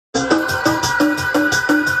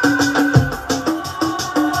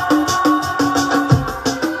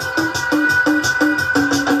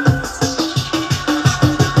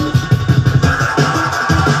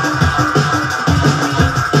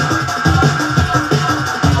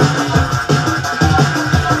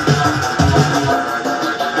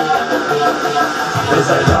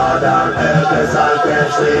yes, I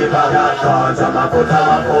can't sleep. I got cards on my foot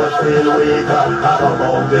feel weak. I come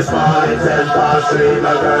home this morning, 10:03.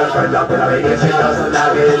 My girlfriend up in a big, she doesn't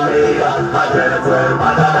nag in me. I get it well,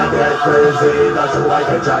 man, and I get crazy. That's why I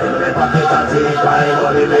get shot in the pocket and tea. Crying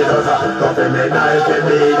only me does a cup in the knife in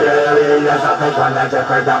me daily. Yes, I think one like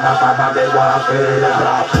Jeffrey Dahmer, Papa, they walk in.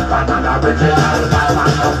 Batman original,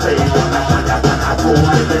 Batman no fake. Batman a fool,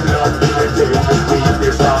 living love, living deep. Beat the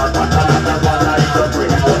start, but another one like the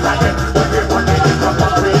breeze. But I get when you want it, it's from a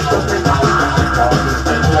place to be back. All these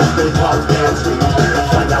things just be called guilty.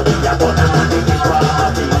 Find out we are gonna manage it for a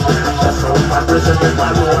beat. Just from my prison, if I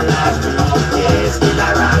roll last week. Yeah, still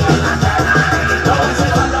around in a turn. Don't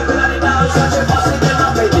say I'm not gonna be down, such a bossy, they're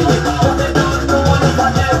not ready. But they don't know what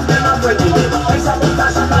about them, they're not ready. Makes a good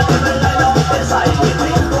fashion, but they will line up inside me.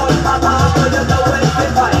 Roll papa, so you know when they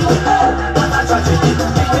find me. What a tragedy,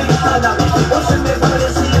 big economy. What's in the family,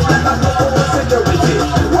 see you like a couple of security.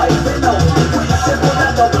 Why they know, we should put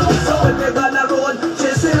that double. So when they gonna roll, she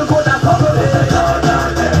still put that couple.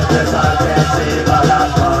 Yes, I can't see, but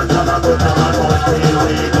that's fun. I'm a good, feel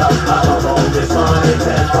weak. I come home this morning,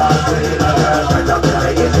 10:03. My girlfriend up in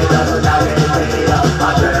the she doesn't have me. I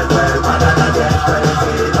get it well, man, and I get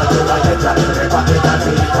crazy. But you like it, try to be pocket and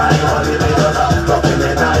tea. Crying only me does a cup in the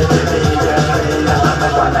night in me. Yeah, I'm the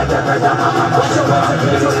one like every time I'm a man. You want to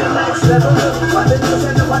get to the next level. But then you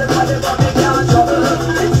say nobody but me can't trouble.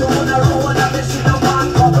 If you wanna roll, I'm missing no one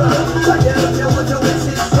couple. So you if you want to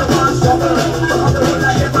insist, you want trouble. But I'm the one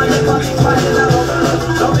like every man, you're finding a rubble.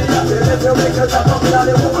 Don't be happy if you make yourself up in all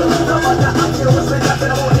the world. No matter how you was with that,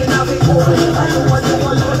 I'm only now be cool. I know what you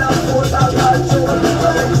want, you want to force out that soul. So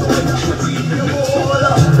make sure you keep you all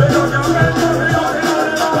up. Bring on your men, bring on your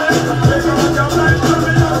men. Bring on your men, bring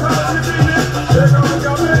on your men. Bring on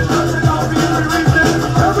your men, and I'll be in the reason.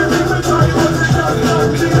 Everything we try was to just not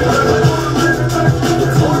be it.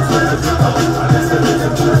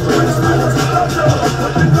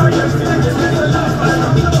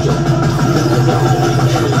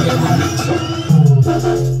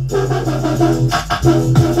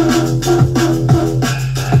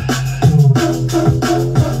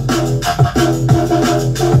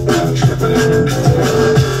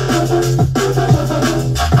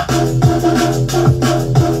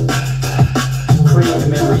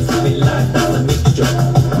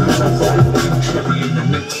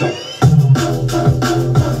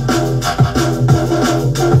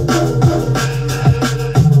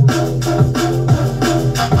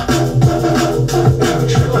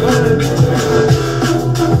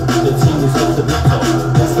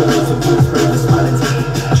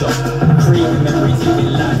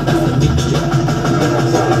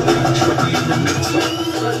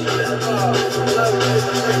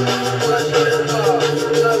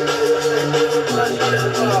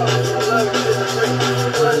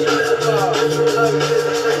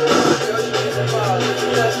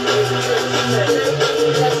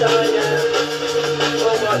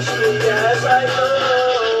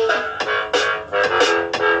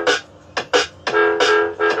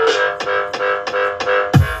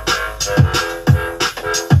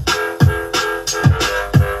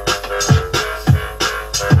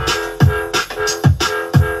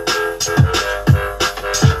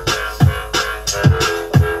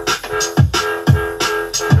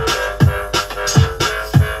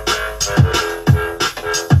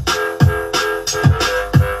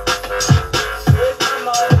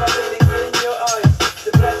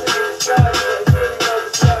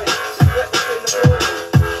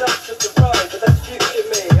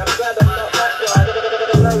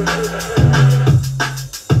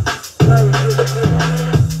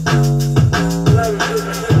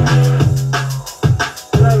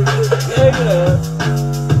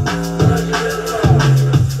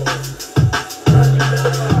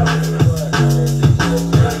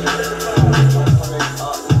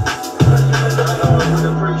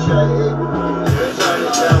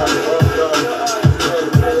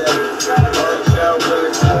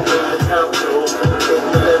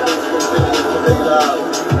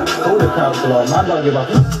 Councillor, man, don't give up.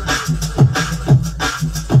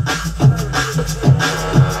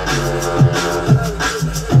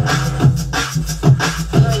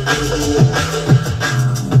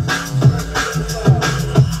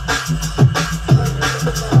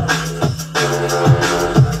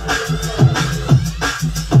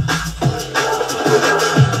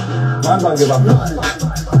 Man, don't give up.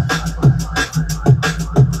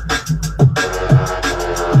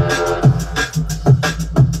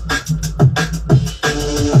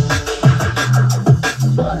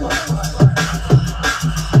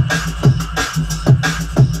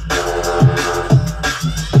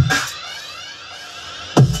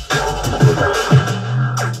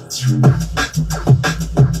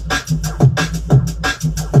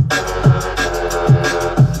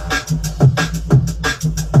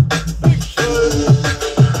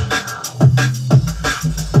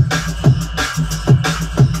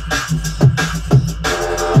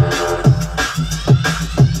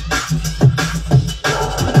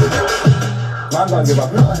 Man don't give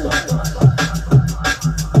up nothing.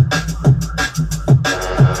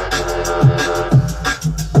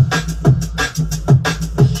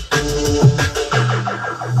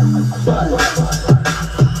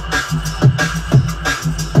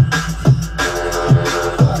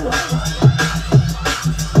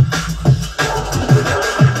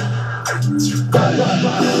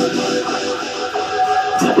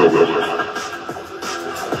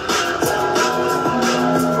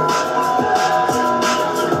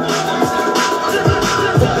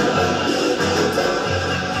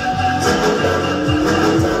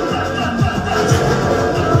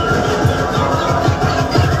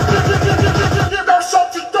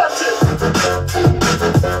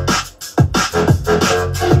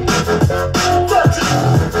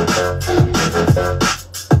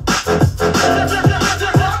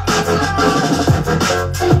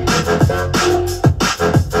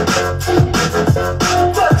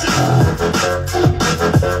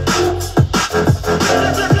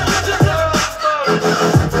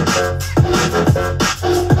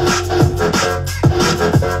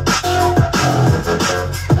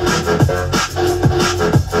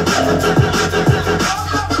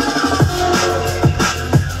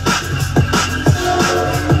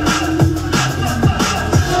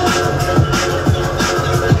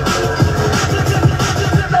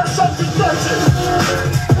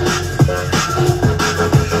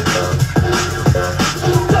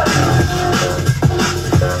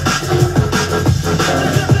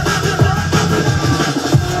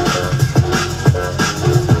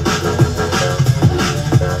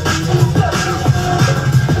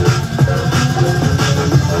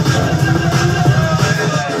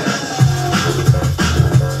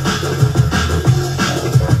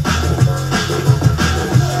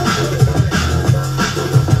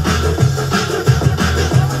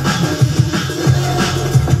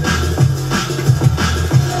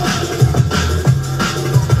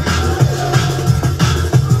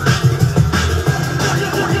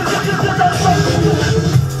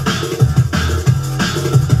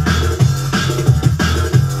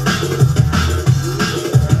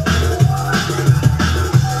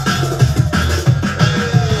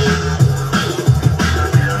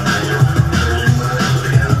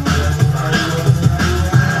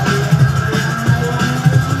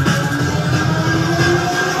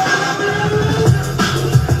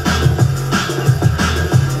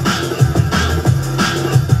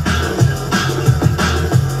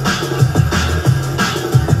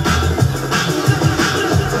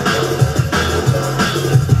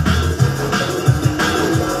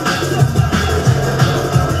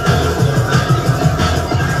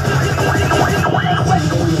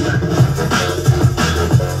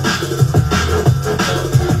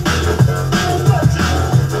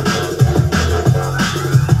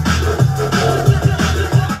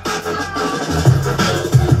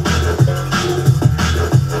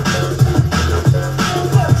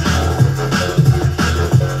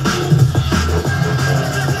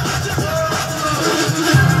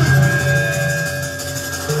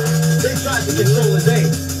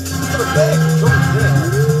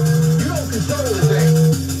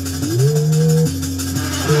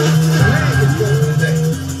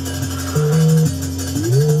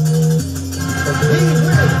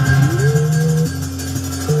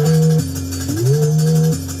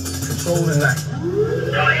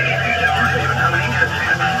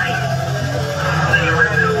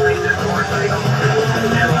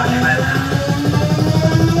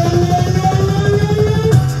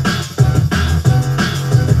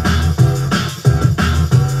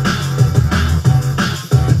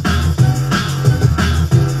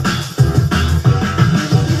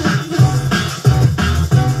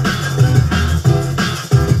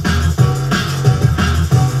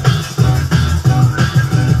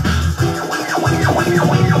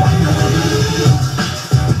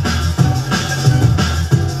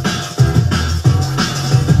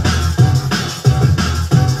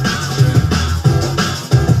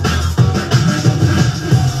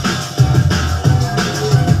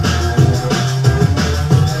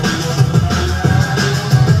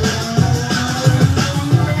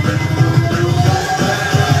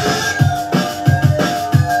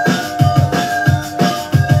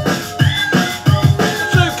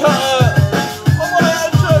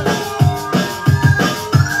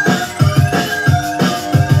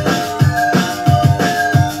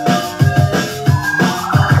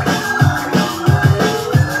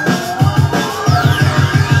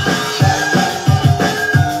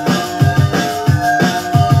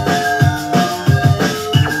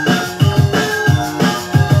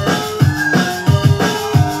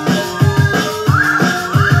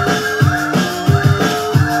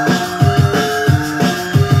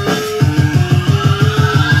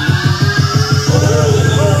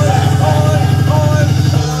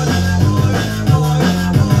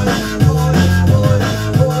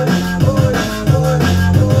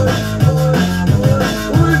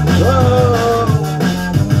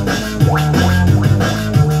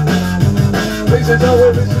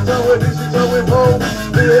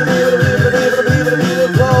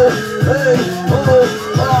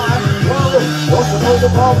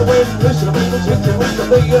 all the way to listen to people switching with the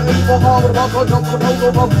big evil hall with a buckle jump for the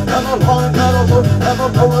pole bump and a line and a foot and a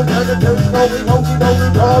pole and a turn no we don't see no we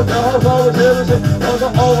dog the house always here is it was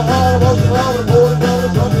all the hall of us and all the board and all the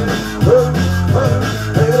something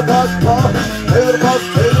hey the box hey the box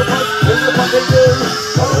hey the box hey the box hey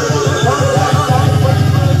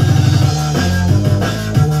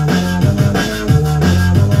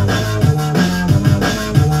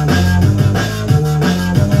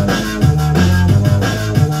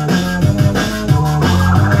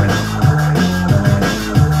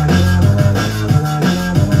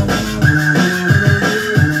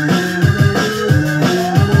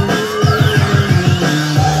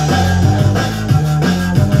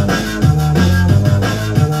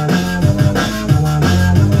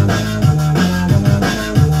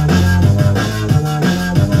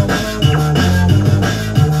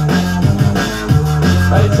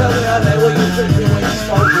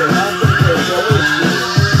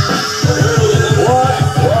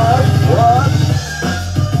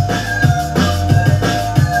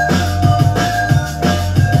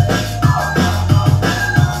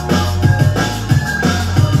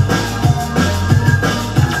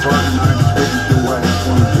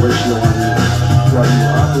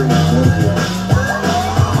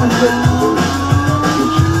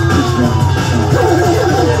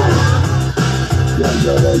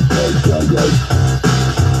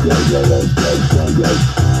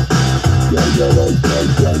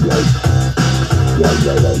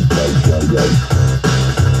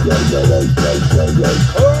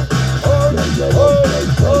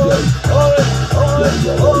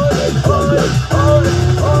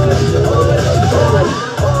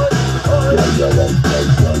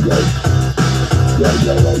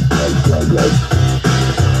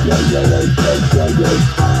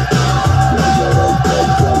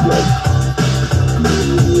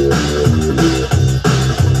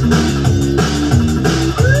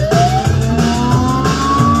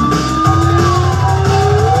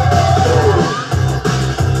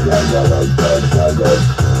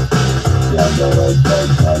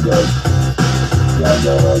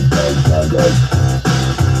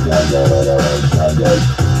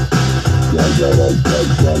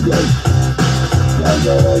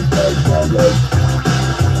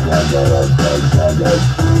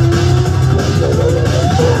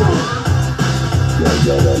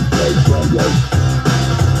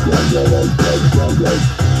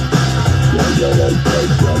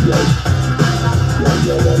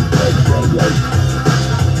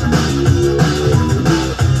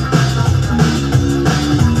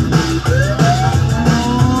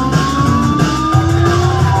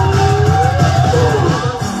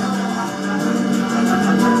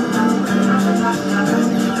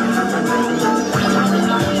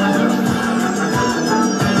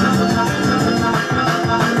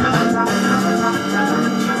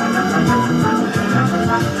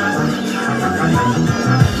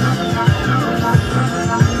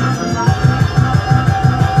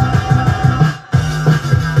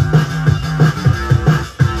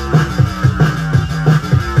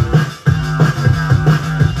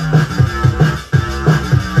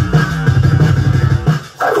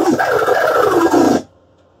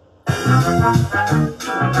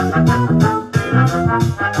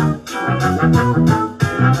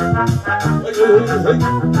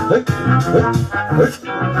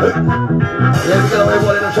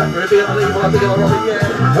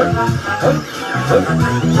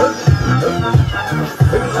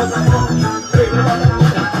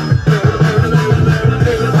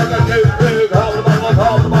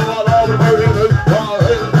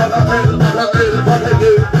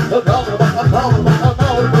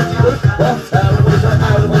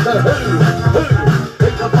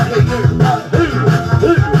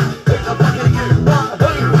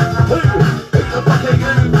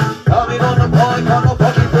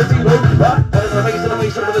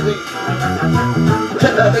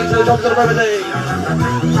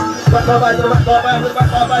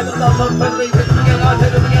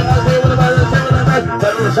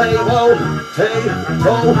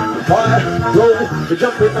the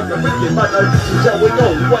jumping like a freaking mother, shall we go?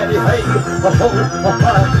 Where the hey, a ho, a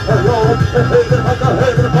high, a low, a hey, the fucker,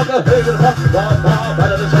 hey, the fucker, hey, the fucker,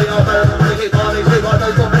 better than say, oh, better than make it money, say, what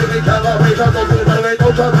does don't make me calorie, don't do it, don't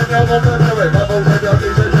don't try to make me go, don't take your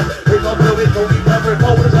decision, we don't do it, don't be never, no,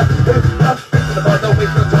 what is that? Don't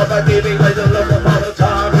waste the time by giving, I don't look upon the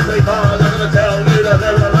time, if they call, I'm gonna tell you that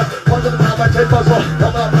they're alive, once at a time, I take my soul,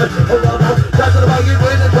 come up, hold on, that's what about you,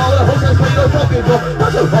 wait and call, the host is waiting, don't talk,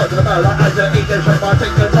 what's so hard about, I just eat and shut my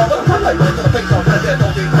take the top, I like going to the face off, and then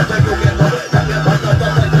don't be, I take your get off, I can't find the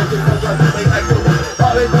stuff, I just do, I make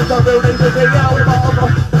like, I the building, sitting out with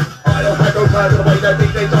I'll take a plan to the way that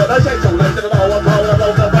DJs on. I said so late to the know I'm calling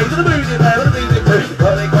along the way to the music man and the music too.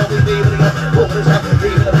 But they call me Demon again. Walking the shop,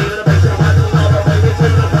 even the beat of the bass and the hand of the love, baby, to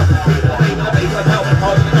the top. Even the beat of the bass, like how it's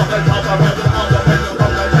hard to knock the top, I'm on the arm, the face, the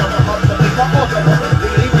front, the top, the front, the beat, the off, the front, the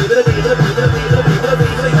beat, the beat, the beat, the beat, the beat, the beat, the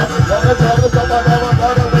beat, the beat, on the top, the top, I know I'm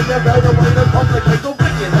on the way, I go the way, the complicate, the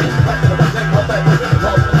wicked, back to the back, then come back,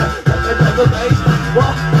 top the bass,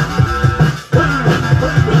 what?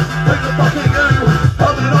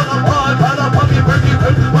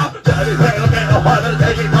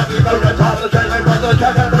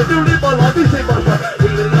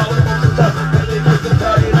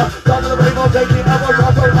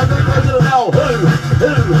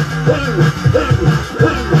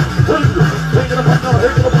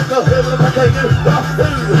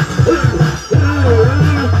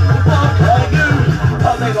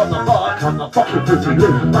 I'm the fucking pretty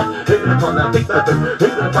loon. Who gonna come down, think that boom? Who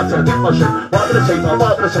gonna touch and think my shoe? Why gonna say my,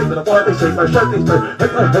 why gonna say my, why they say my show these two? Who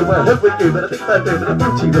we do, but I think that boom, but a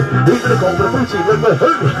pretty loon. Who gonna go with a pretty loon? But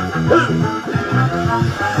who?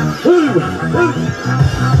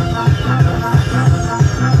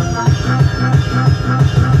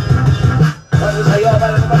 I just say, oh,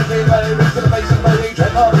 man, everybody, reach to the base and money,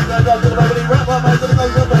 track on, he's gonna go to the nobody, rap my man to the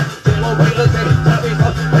nose of the see what we look at, tell me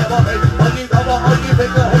fuck, where my face, on you come on, you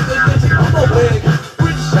think the head is getting on the wig,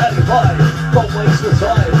 rich satisfied, don't waste the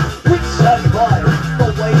time, rich satisfied,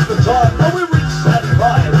 don't waste the time, no, we're rich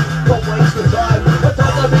satisfied, don't waste the time, I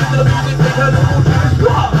thought the beat of the music, they heard the whole thing is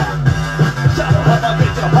rock, shout out, I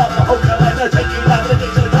get your heart, I hope you're like, take you out of the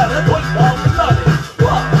gates of the town, and point down the sun,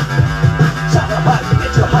 rock, shout out, I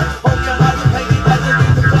get your heart, hope you're like,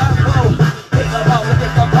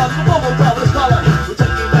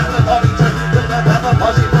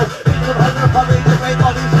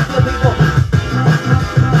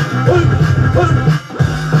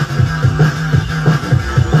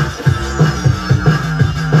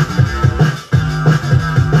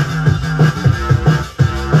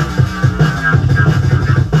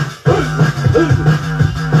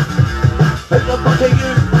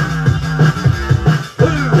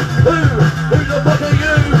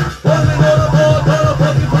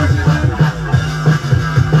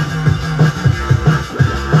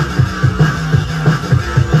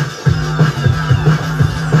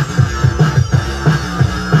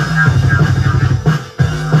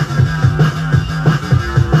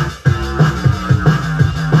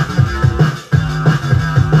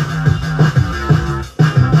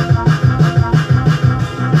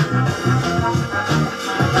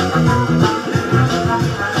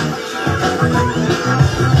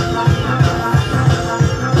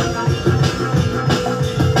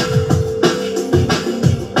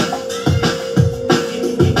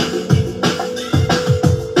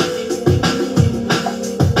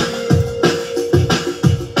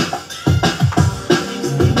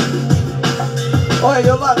 oh,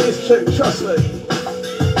 you'll like this tune, trust me.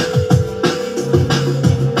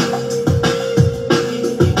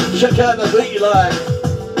 Check out the beat line.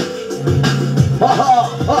 Ha ha,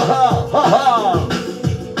 ha ha, ha ha.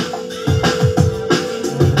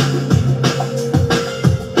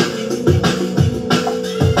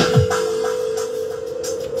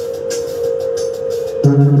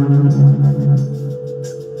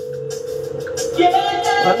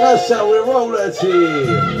 And that's how we roll it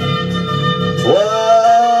here.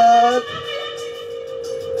 What?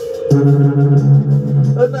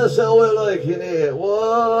 And that's how we're liking it.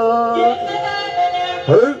 What?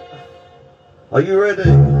 Who? Are you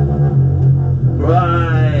ready?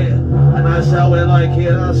 Right. And that's how we're liking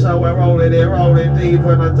it. That's how we're rolling it. Rolling deep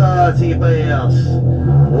in a dirty bass.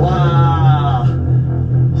 Wow.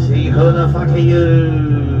 See, who the fuck are you?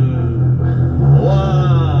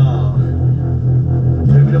 Wow.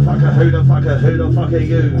 Who the fuck are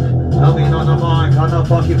you? I mean on the mic, I'm not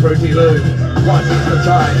fucking Fruity Loon. What is the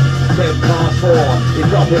time? 4:10. You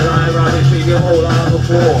drop it like rubbish, leave you all on the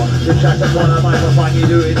floor. You chat upon a microphone, you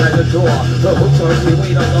do it at the door. The hooks are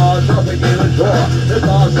we don't know, dropping you the drawer. The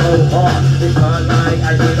bar's so hard, it's not like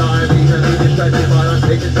acid I'm easily distracted by the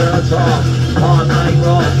tickets to the top. Hard like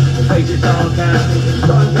rock, the faces sarcastic,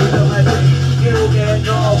 don't be the message. You'll get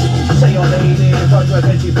lost. Say your name in front of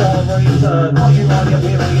a 24 reason. Are you on your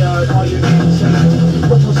period? Are you insane?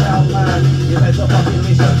 What's your sound, man? You better fucking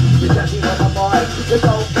listen. You're catching on my mic. You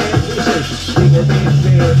don't get listen. Think of this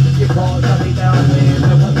shit. You can't shut me down here.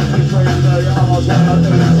 Never think you through the yards. What I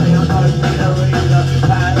do is say I don't need a reason.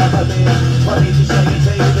 Bad up a bit. I need to say it's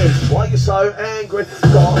easy. Why you so angry?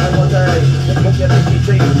 Got a holiday. You put your nicky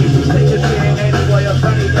teeth. You can stick your shit anyway. I'm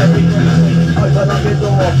funny every reason. Open up your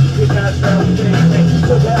door. You can't smell.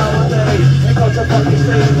 Took it out one day, it got to fucking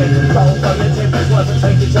see me. doesn't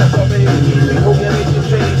take it just from me. People get it to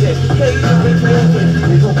change it. They usually change it.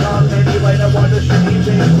 People come anyway, they want to shitty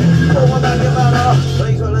change it. Oh, what does it matter?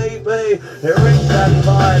 Please believe me. It rings that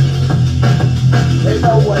time. There's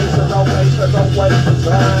no waste, there's no waste, there's no waste of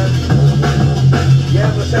time.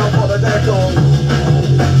 Yeah, myself on the deck on.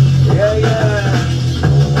 Yeah, yeah.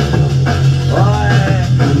 Right.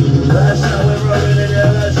 That's how we're rolling it,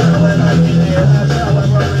 yeah, that's how we're liking it, that's how we're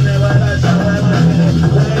rolling it, that's how we're liking it.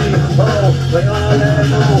 Hey, oh, we are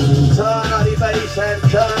level. Turn on the bass and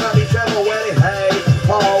turn on the treble, well, hey,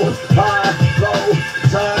 oh, high, low.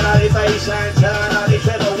 Turn on the bass and turn on the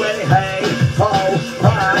treble, well, hey, oh,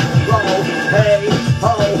 high, low. Hey,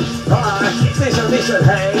 oh, high. Listen,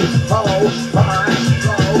 hey, oh, high,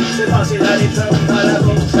 low. If I see that it's a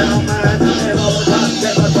level sound, man, if all the time,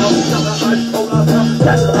 never talk,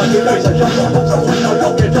 that's the one you know, it's a job, so we know,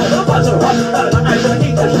 don't get told, but so hot, and I'm actually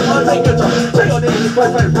English, I think it's on. Take on the English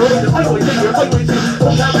boyfriend, bro, I always think you're always think,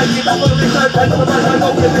 don't have any back on the research, and all the time I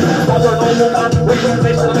don't get it. What's a normal man, we don't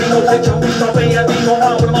listen to me, no picture, we stop me, and we go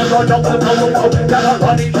out with a man, I don't know, can I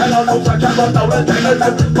run it, can I know, such as I know, and take it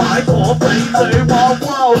to 5, 4, 3, 2, 1,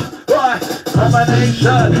 whoa, right,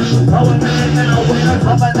 combination, oh, a minute now, we're in a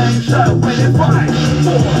combination, we're in 5,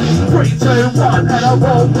 4, 3, 2, 1, and I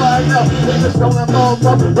roll right now, we're just going to roll,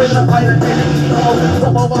 we're gonna play the game, oh,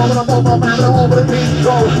 man, over the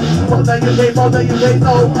intro, one day you keep,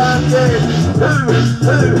 no, I'm dead, who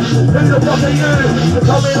the fuck are you,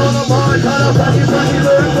 coming on the mic, kind of fucking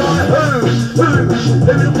look, right, who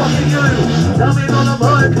the fuck are you, coming on the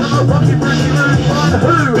mic, kind of fucking look, right,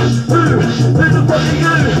 who the fuck are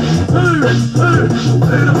you, who the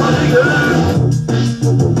fuck are you,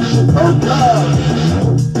 oh God,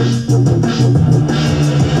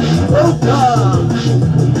 oh God.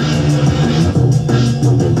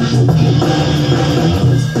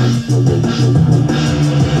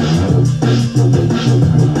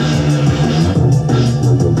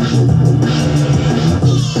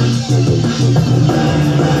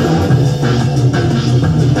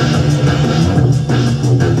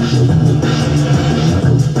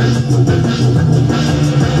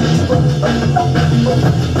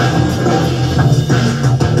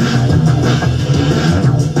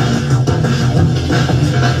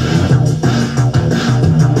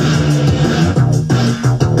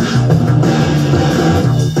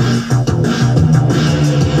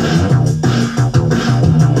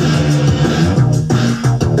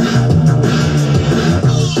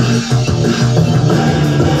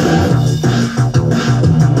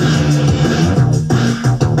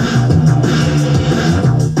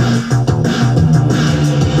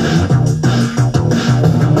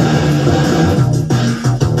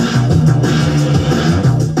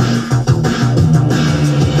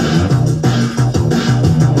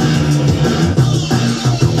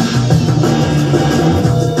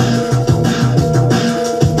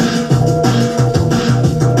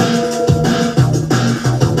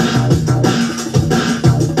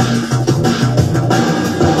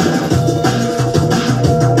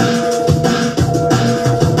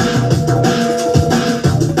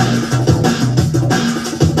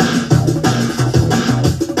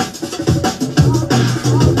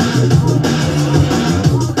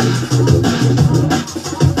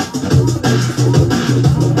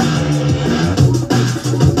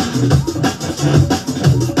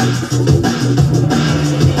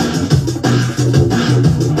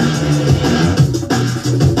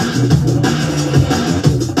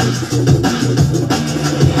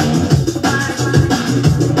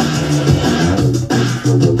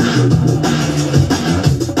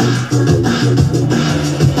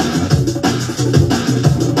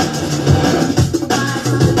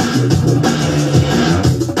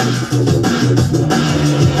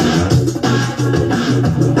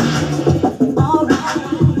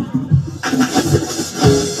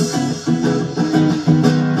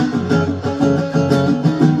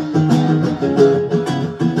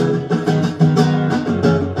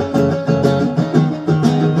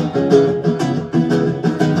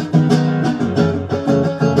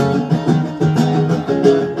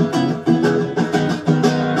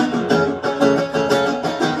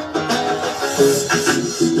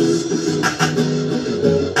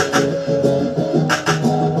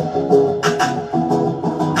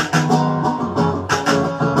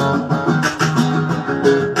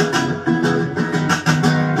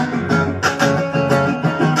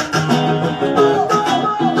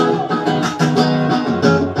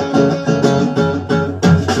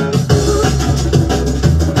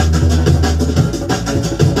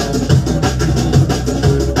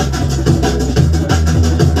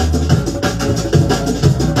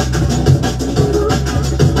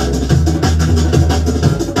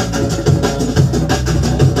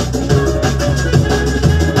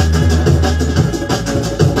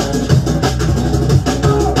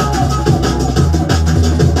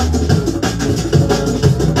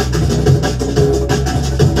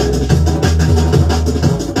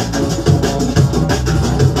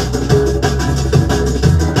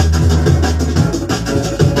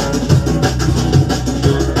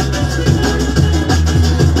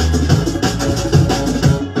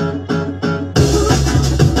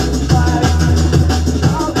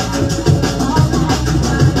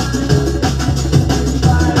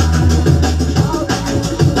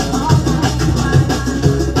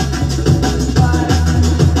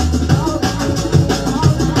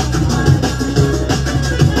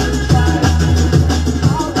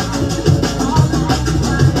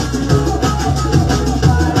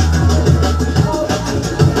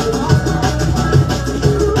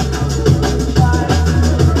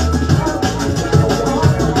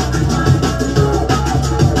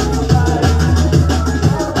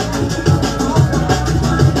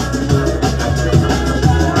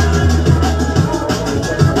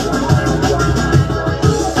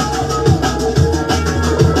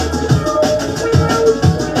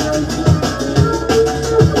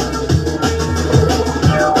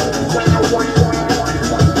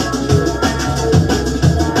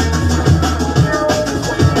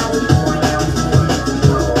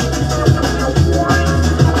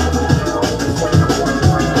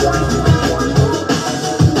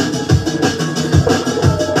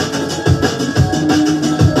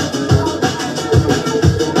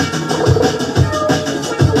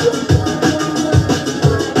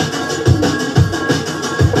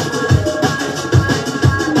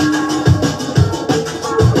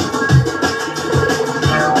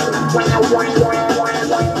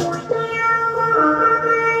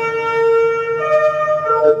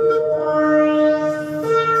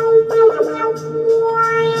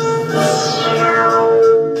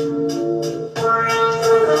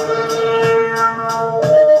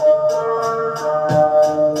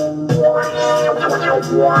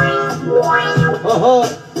 Yeah,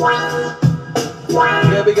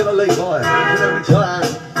 we're gonna leave by each and every time.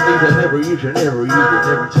 Each and every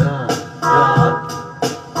time.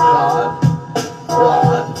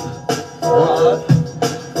 What?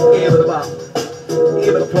 Give it a bump.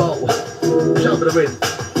 Give it a pull. Jump it in.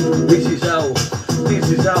 This is how.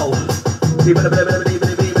 Give it a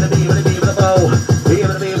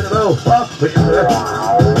bow.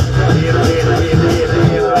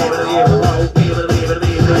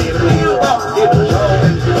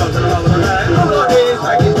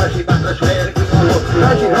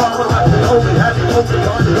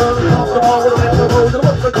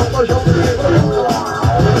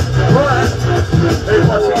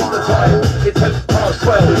 It's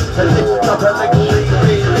 12 and lift up her legs, she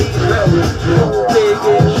really swell. Big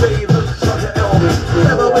in, she looks like an elf.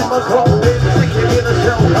 Never with my cockpit, sticking in a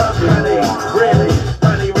cell. Her fanny,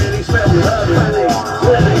 really smells her fanny.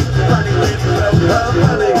 Really smells her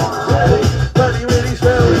fanny. Really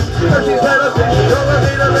smells. And she's had a fish, so I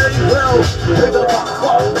mean her very well. Leave it a fuck,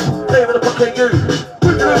 what? Leave it a fucking you.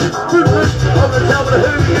 I'm gonna tell me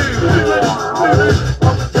who you.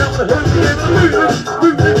 I'm gonna tell me who you.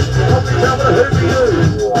 I'm gonna tell me who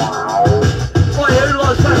you. Why, who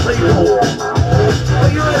likes fat people?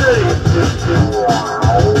 Are you ready?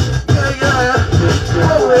 Yeah.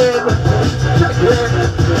 Roll in. Check in.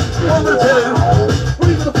 1 to 2.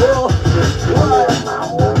 3 to the 4. 1.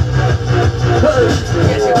 2.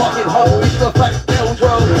 Get your fucking hole. It's the fat girl's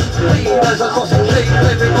roll. Lean as a sausage cheese.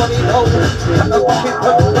 Everybody knows. Cut the fucking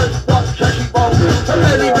poke. Watch as she rolls. A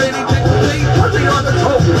really jiggly. Totally on the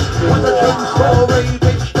top. What's the true story?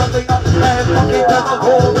 Bitch jumping up and fucking down the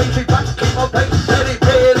hallway. She back in my face and it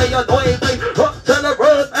really annoyed me. Up to the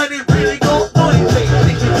road and it really got noisy.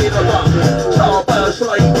 Sticking in a bum. Starburst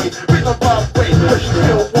slavery. With a bum with. But she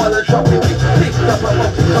still wanna shop with me. Picked up a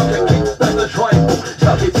multi-socket, kicked down the tribal.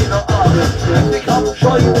 Stuck it in her arm. It's become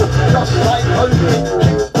tribal. Just like Hogan.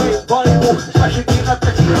 She went Bible. Smashing in a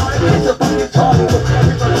petty knife. It's a fucking title.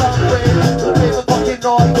 With a bum with a fucking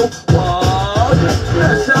idol. What?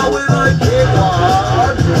 That's how we like it.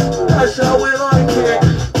 What? That's how we like it.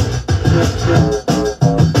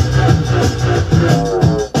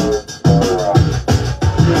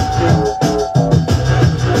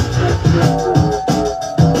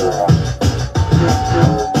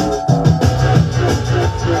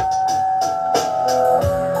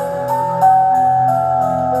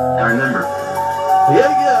 I remember.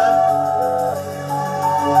 Yeah.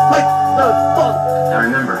 Wait, no, fuck. I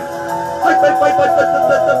remember.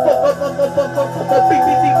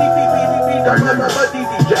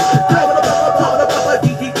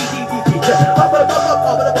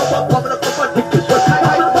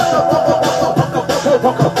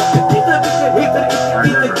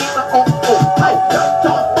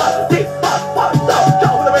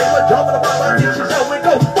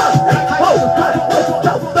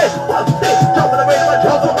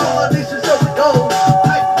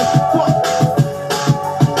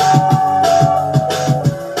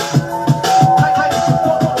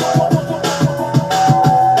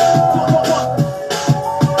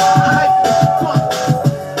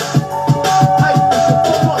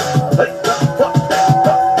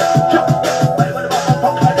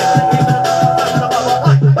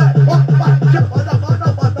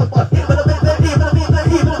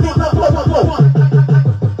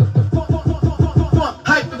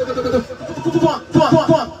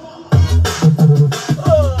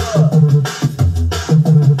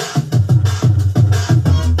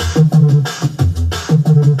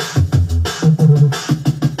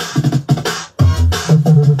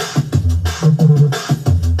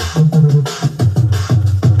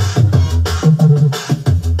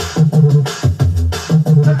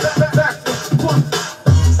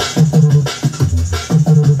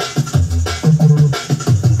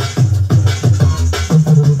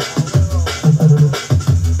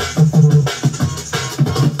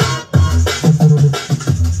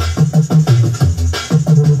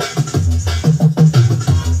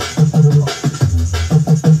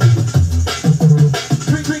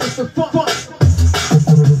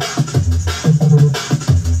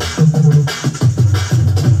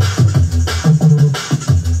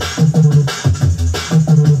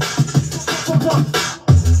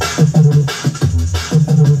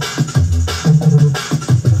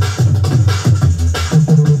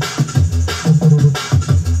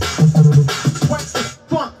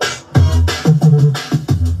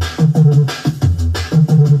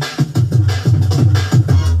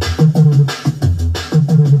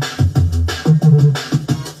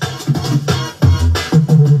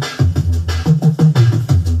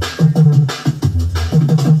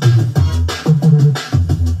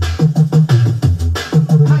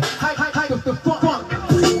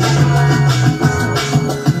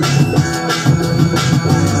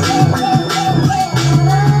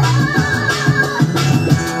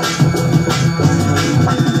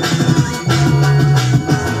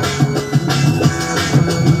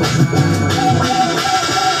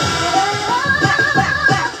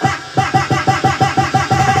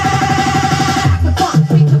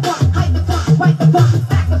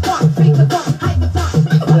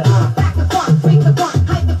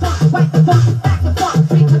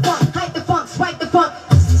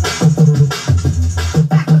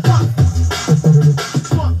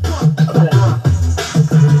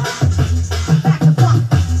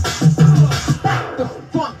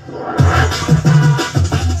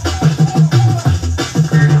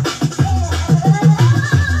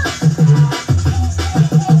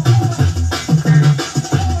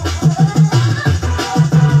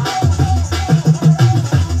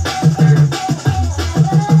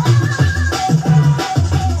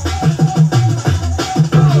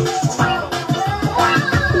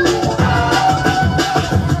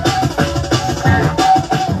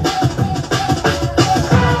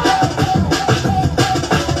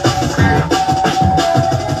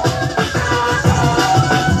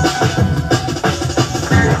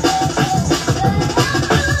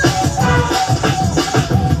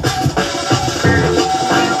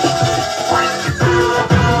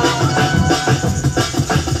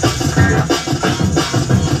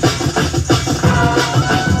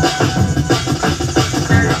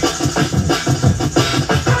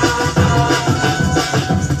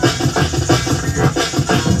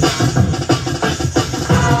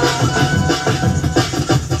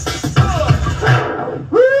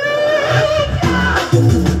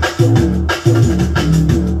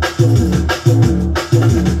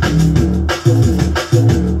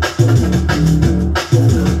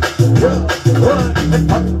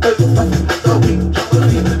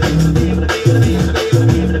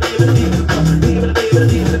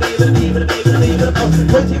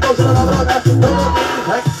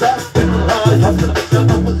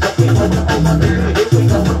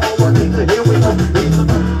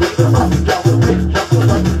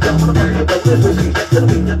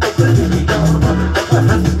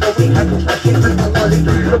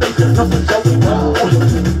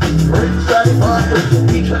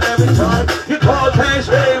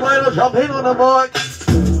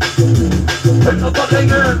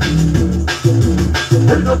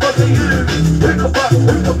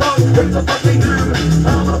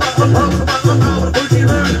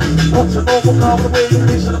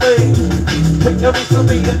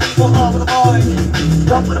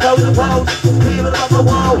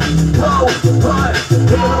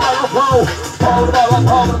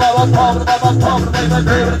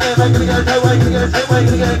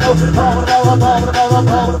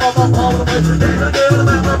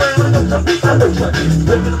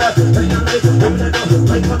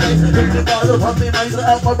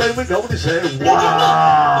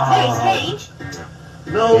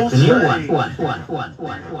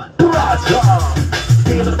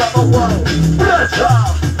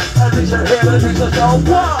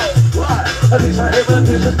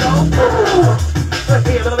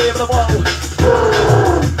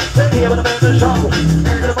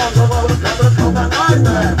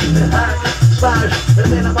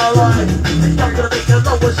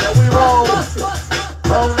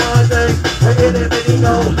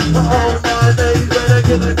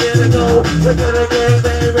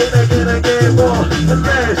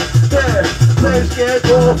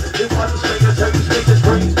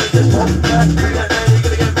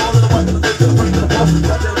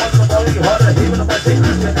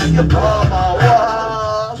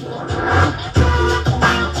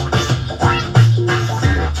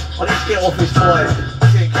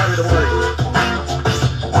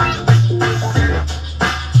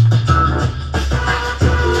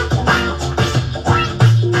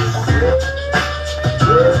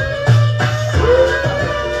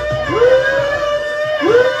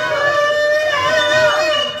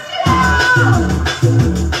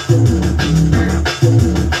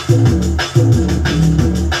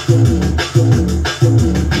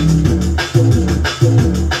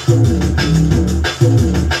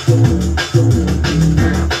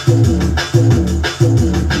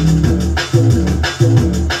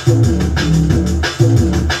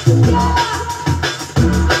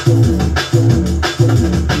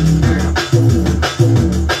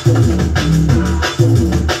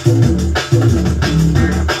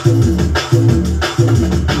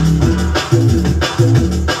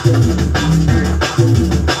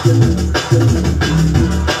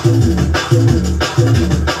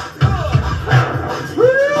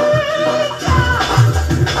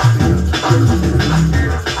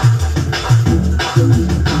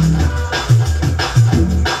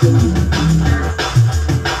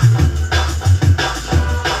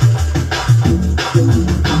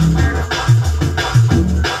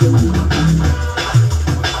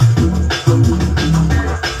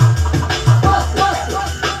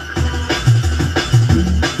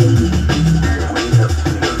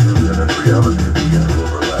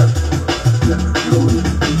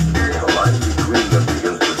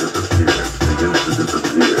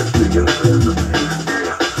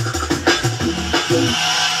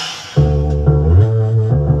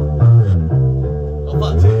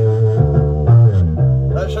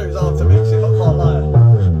 hard to mix it, I can't lie.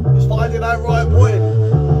 It's finding that right point.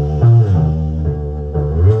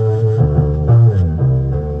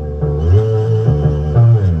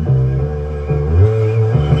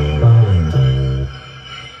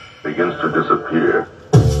 Begins to disappear.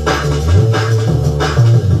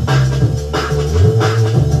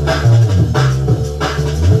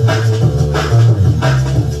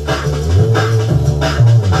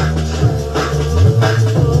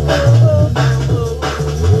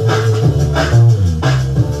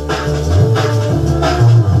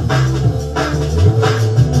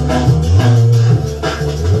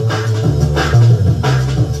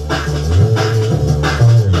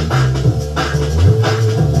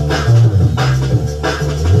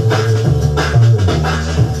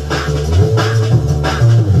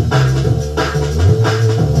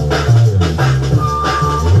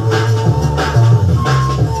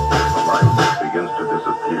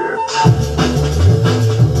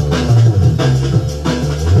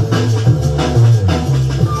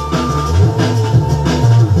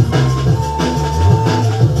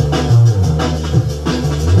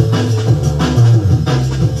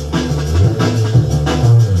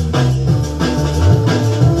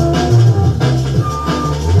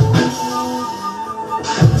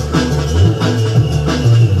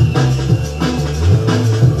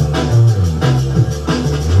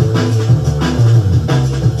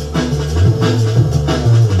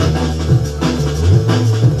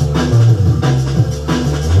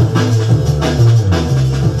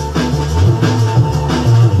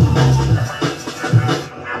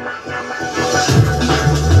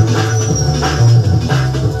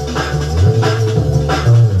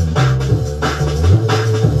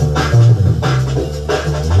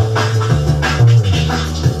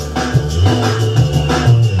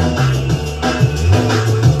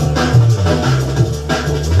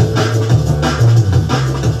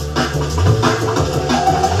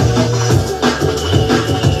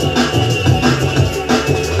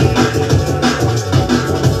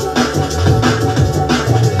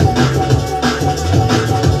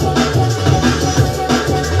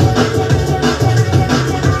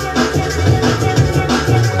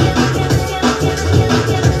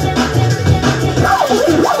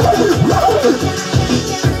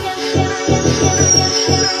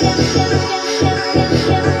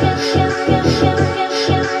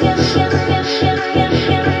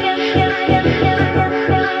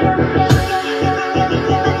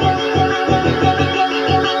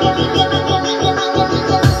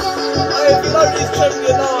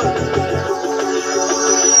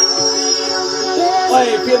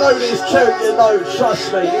 If you know this tune, you know,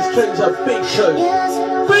 trust me, this tune's a big tune.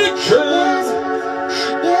 Big tune!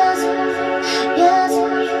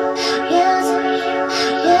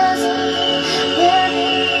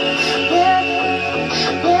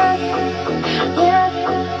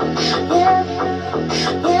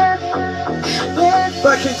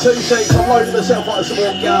 Back in 2 seconds, I'm loading myself up some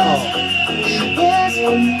more guitar.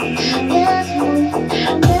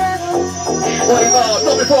 Wait, no,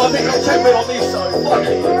 not before I pick up 10 mil on this, so fuck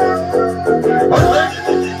it.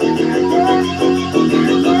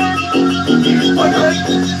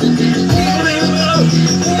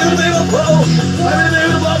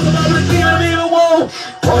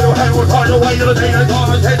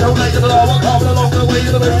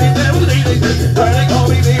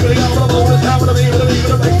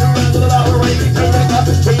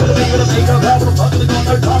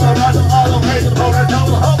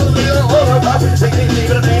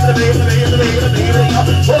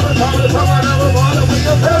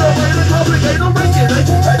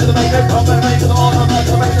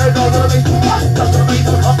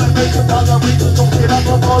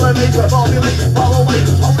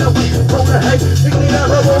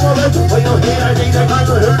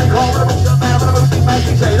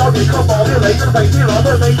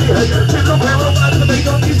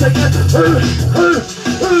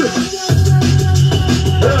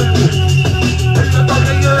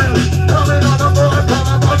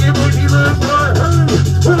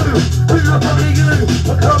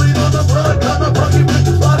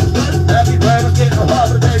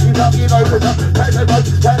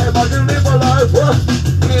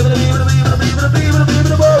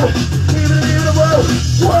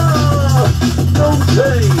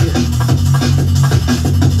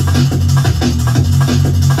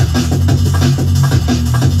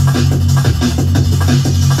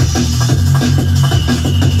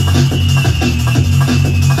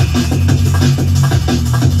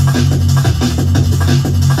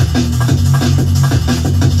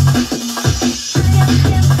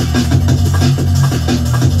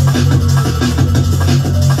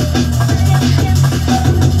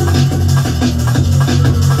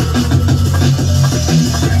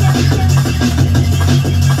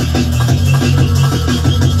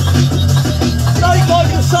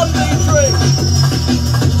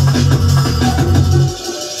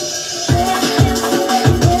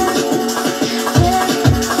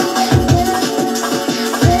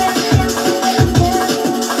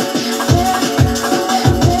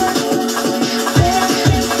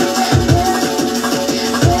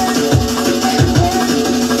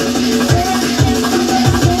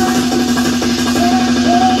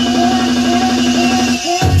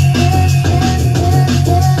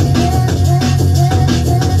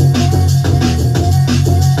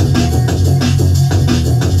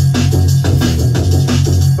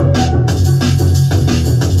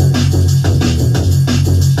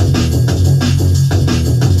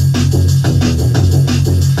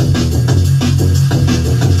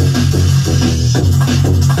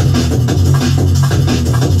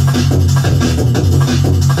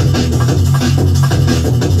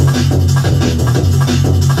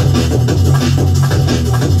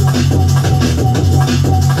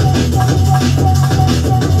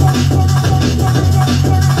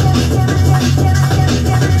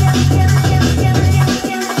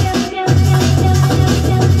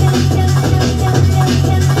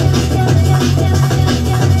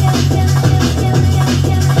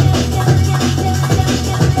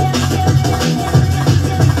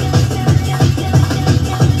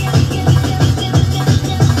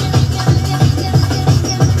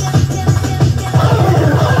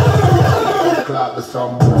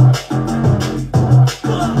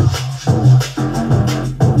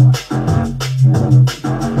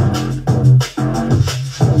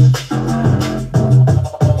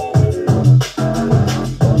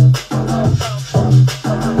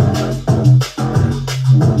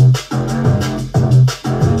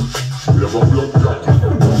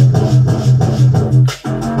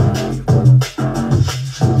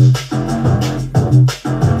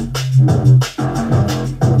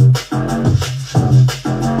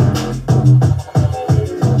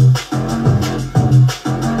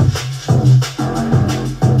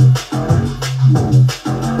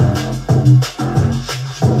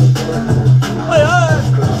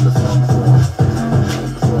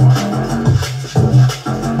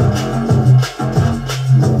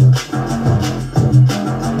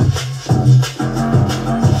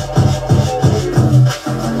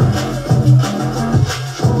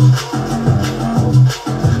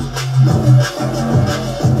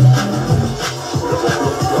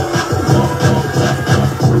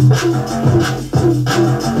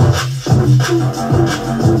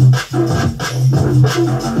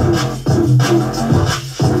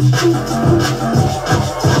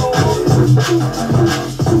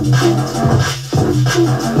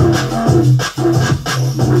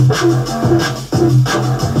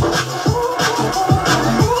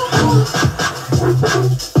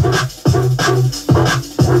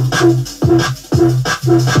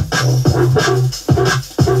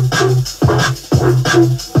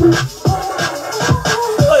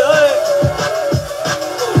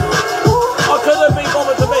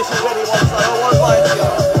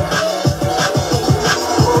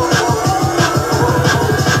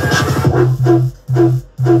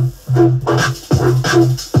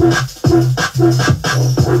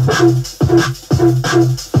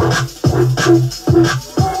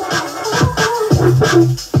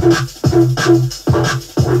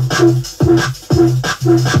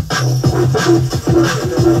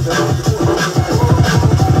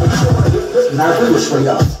 拿这个说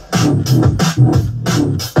呀。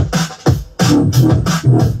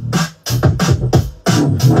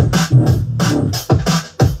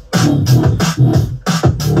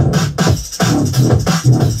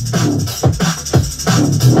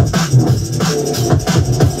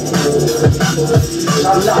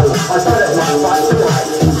上当了，把当然往发出来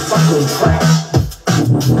 ，fucking crash。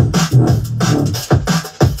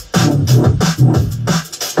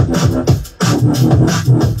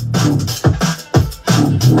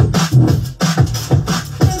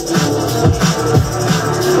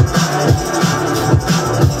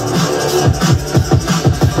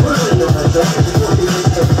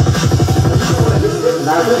拿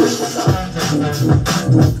这个说的。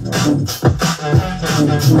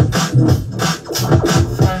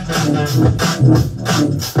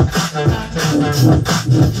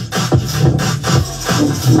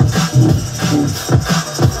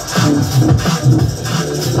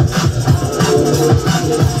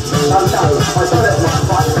上当了，把当然往发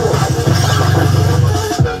出来。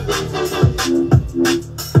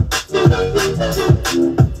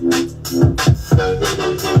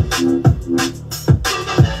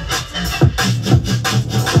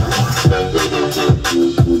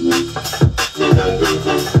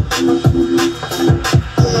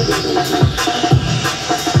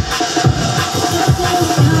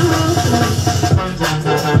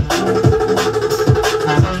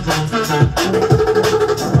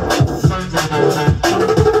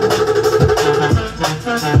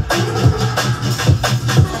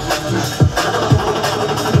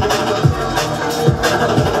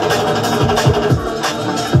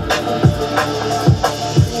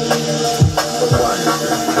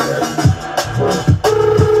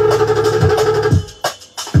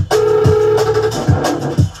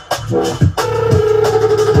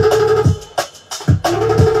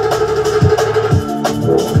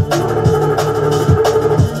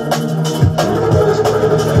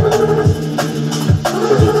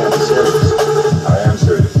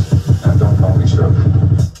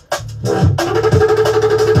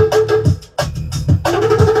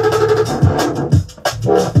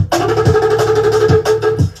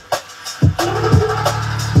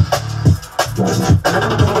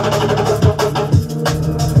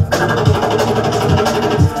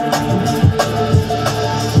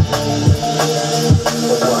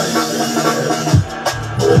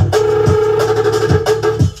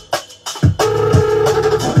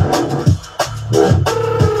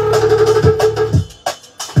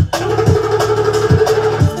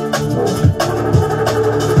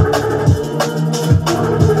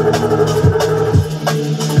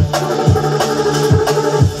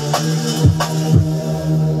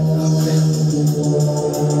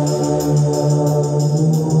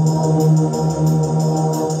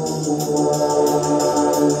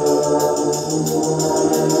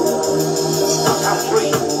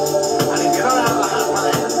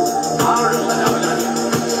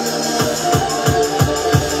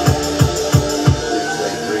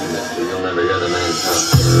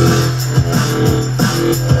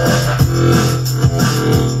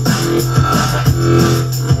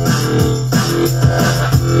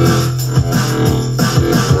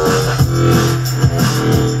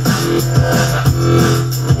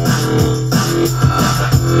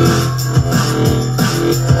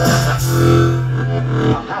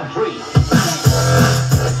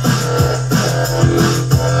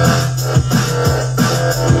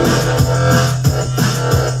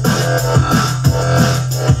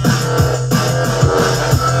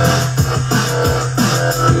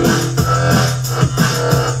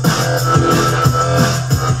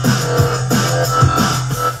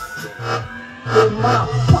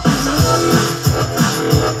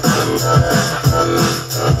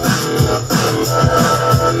motherfucker.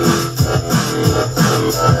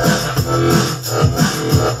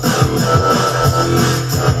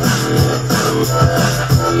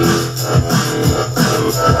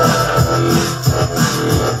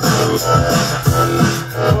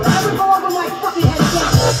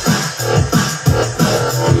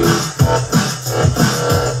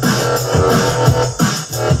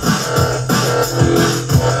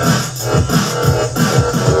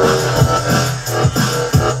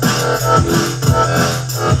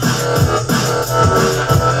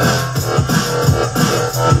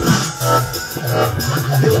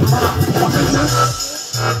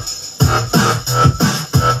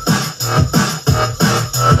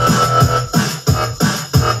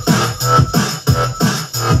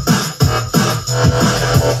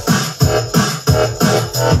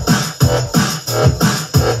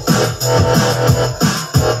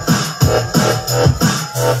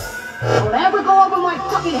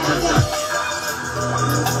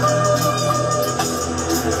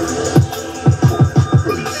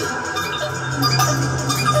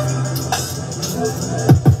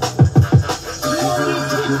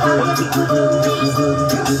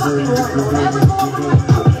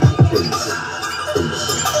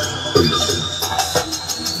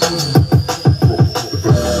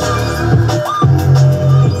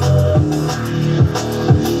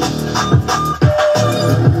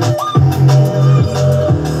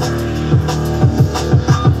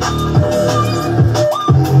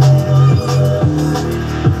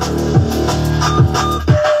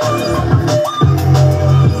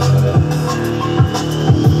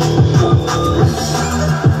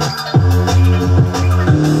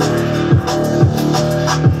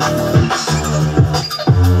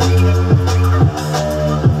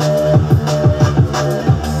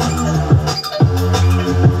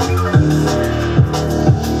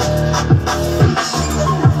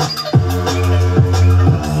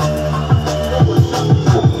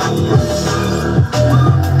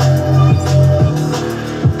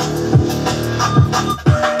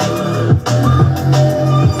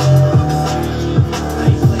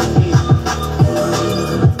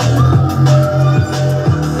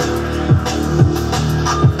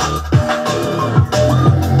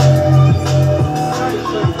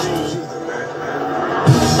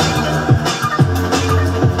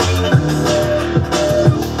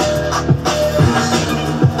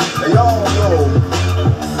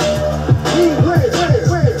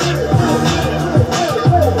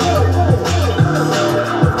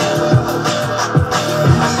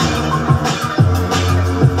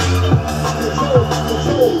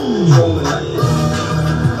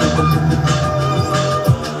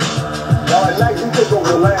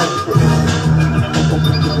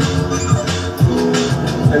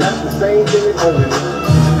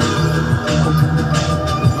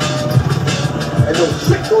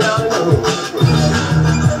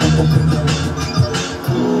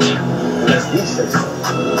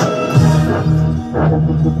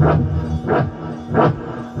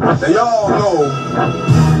 They all know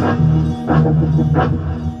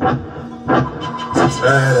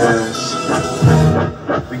badass.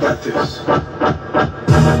 We got this.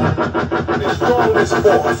 The strongest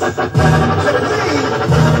force. To me,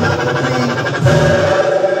 not to be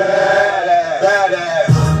badass.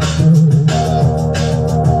 Badass.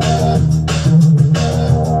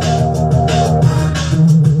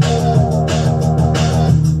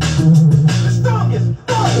 The strongest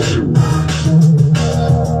force.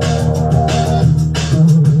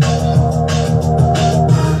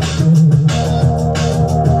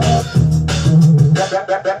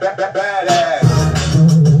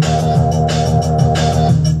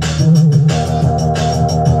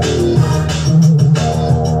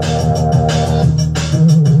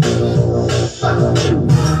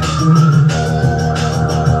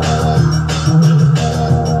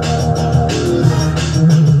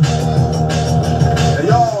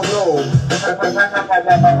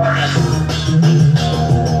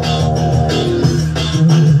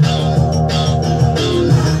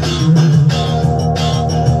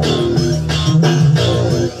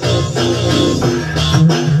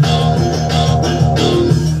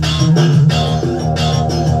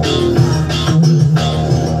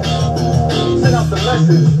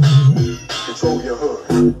 Control your hood.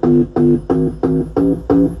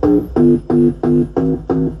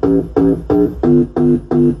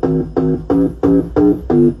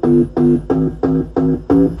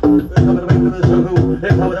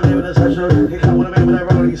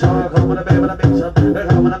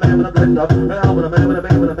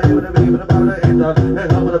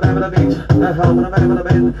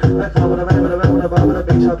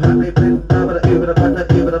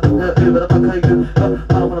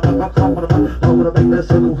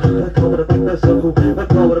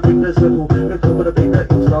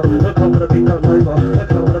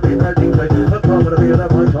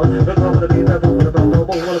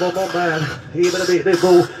 man, even a bit they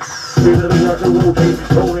go. Even a bit like the wall team,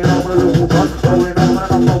 rolling on the little front, rolling on the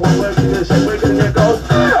number one, we're gonna say we're gonna get gold.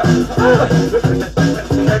 We're gonna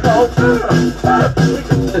get gold. We're gonna get there,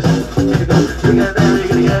 we're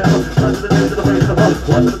gonna get out. Run to the news of the face of the ball,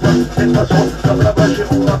 one to the front, hit my soul, coming up, rushing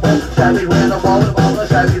all up, Savvy ran the ball, the ball,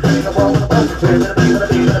 Savvy bring the ball, the ball. We're gonna be, gonna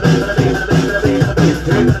be, gonna be, gonna be, gonna be, gonna be, gonna be.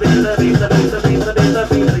 We're gonna be, gonna be, gonna be, gonna be, gonna be, gonna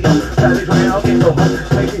be, gonna go. Savvy's way out in the hot,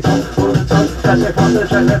 make it top, pull the top, catch it from the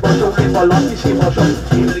track, and brush your feet for long, you see my shot,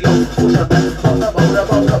 give it a go, push up, ball, the ball, the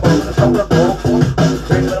ball, the ball, the ball, the ball,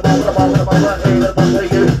 bring the ball, the ball, the ball, the ball, the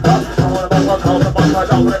you, up, call the ball, call the ball, I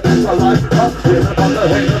don't want to eat a life, up, here's the ball,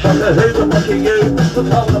 here's the ball, here's the ball, you, the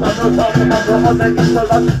ball, the ball, the ball, the ball, the ball, it's a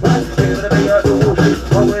lot, right, here's the ball, the ball,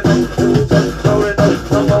 rolling on, rolling on,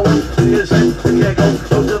 number one, do you say, do you go,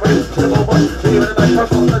 go to the race, the ball, even the back,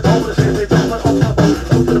 up on the top, the same, it's on the ball,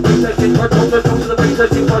 go to the race, keep my toe, go to the race,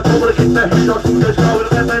 keep my toe, keep the head on, keep the show,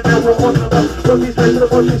 and then they'll walk on the ball, look, he's facing the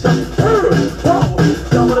ball, she's up, wow,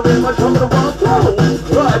 jump on the rim, jump on the ball, wow,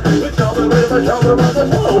 right, jump on the rim, jump on the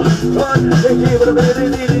ball, right, they give it a minute,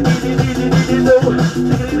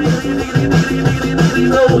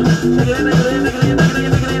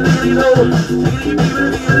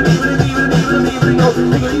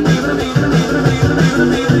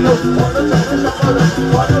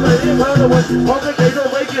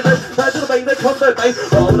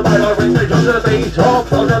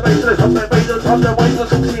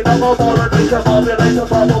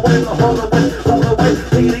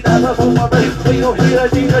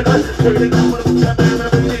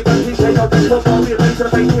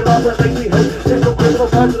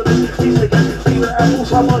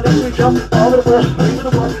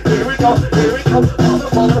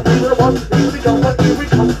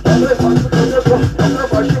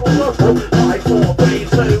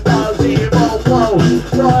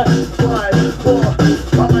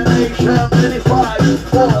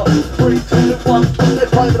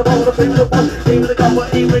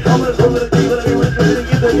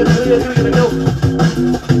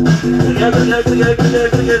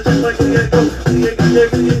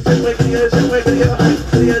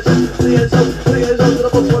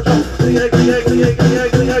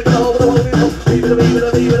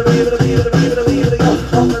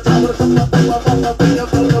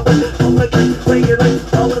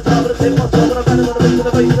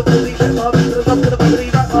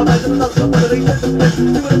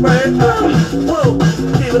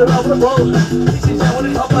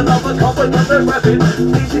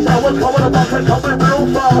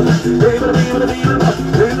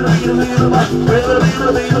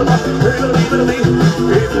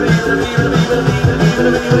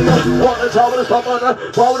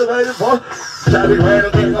 Savvy ran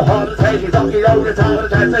and getting a heart attack, he's talking over the time of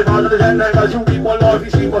the chance, they find the chance, they must you keep my life, you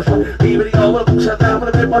see my show, even the over the books, and now I'm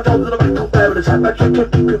gonna get my job to the back, come there with the time, I keep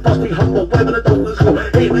fasting, humble, women and don't score,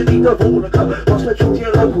 even need to fall and come, lost my truth to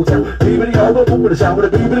your local town, even the over the with the sound,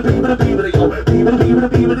 with the beaver, the beaver, the beaver, the go, beaver, the beaver, the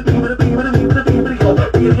beaver, the beaver, the beaver, the beaver, the beaver, the go,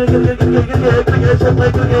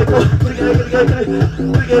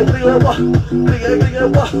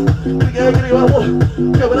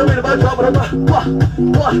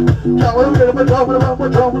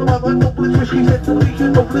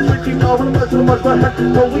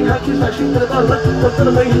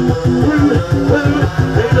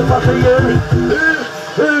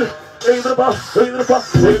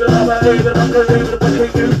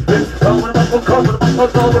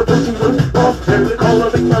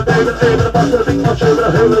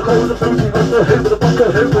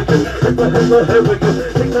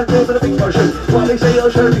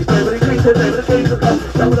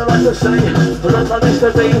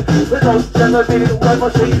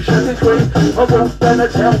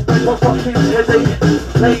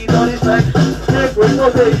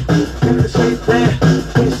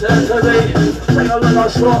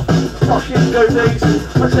 fucking go these.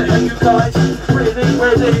 I said, hey you guys,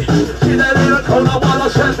 ready? See that in a corner while I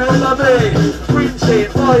said feel lovely.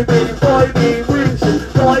 Rinsing, vibing, rinsing,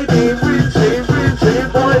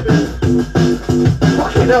 vibing.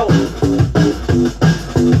 Fucking hell.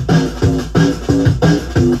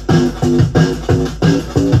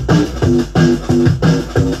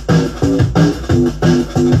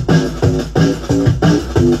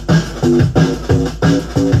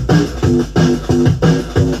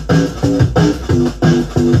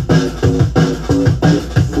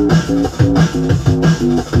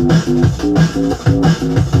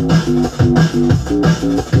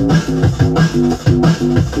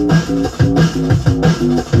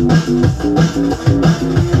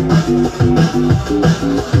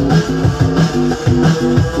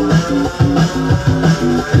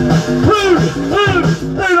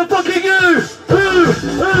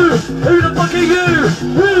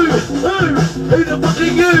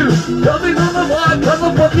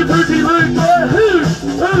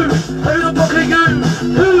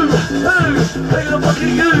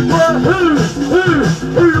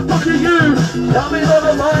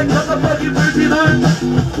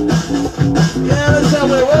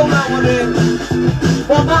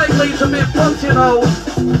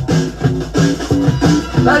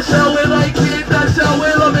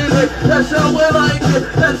 That's how we like it.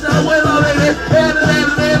 That's how we love it.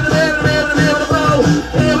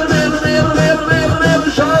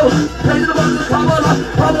 Show. Take the ones that come on up.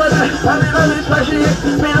 Come on up. And you know this special year.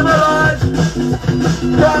 Minimalize.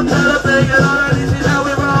 Come to the thing and all that. This is how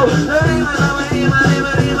we roll.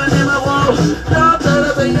 Come to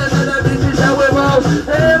the thing and all that. This is how we roll.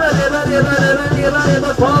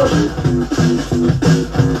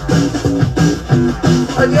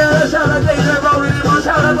 Again, that's how the things are rolling in my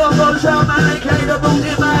sound. I'm on sound man. They came the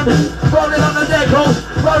booty man. Rolling on the decals.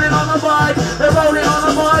 Rolling on the bike. They're rolling on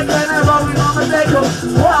the bike and they're rolling on the decals.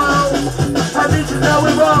 Wow. And this is how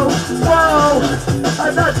we roll. Wow.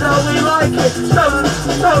 And that's how we like it. Stolen,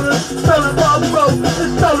 stolen, stolen, Bob roll.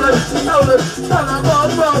 It's stolen, stolen, stolen,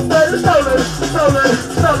 Bob roll. It's stolen, stolen,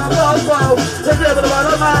 stolen, Bob roll. They're giving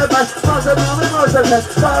about a madman. Pass a moment, most of them.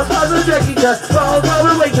 Pass a drinking cat. Pass a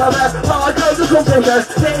wait on that. Pass a the cooking cat.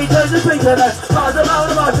 He turns the speaker there. Pass a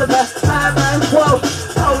moment, most of them. And whoa.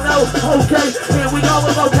 Oh no, okay. Here we go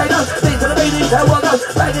with volcanoes. These are the meetings that will go.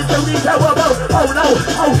 Bang and shoot these that will go. Oh no,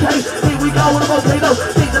 okay. Here we go with volcanoes.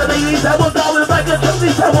 These are the meetings that will go. And bang and shoot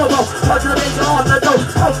these that will go. Punch the big on the nose.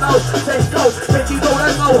 Oh no, let's go. Let you go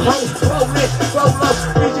and go home. Roll it, roll up.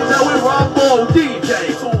 This is how we rumble.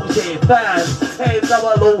 DJ Uzi Band. Hey,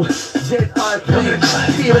 double O. Z-I-P.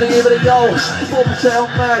 Give it a yo. Boom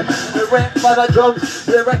sound man. The rap by the drums.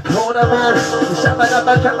 The recorder man.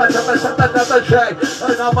 Track.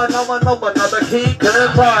 Another key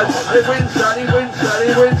can five. It wins, Sunny, wins,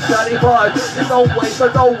 Sunny, wins, Sunny five. Don't waste,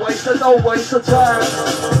 don't waste, don't waste the time.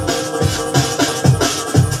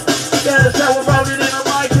 Yeah, that's how we're rolling in the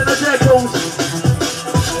mic and the decals.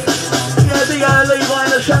 Yeah, big old Levi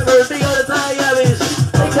in the chat room, big old Davies,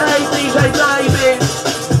 aka DJ David.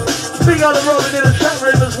 Big old rolling in the chat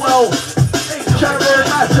room as well. Big chat room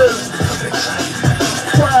matters.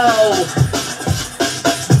 Wow.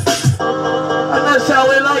 And that's how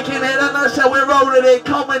we're liking it, and that's how we're rolling it.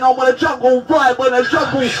 Coming on with a jungle vibe, with a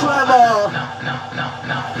jungle slammer.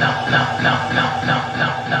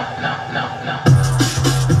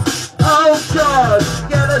 Oh God,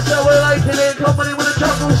 yeah, that's how we're liking it. Coming in with a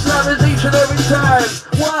jungle slammers each and every time.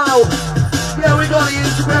 Wow. Yeah, we got the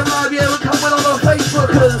Instagram live, yeah, we're coming on our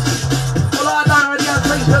Facebookers. Well, I don't already have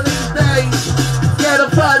Facebook these days. Yeah, the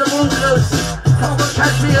 3rd of August. Come and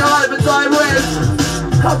catch me live and direct.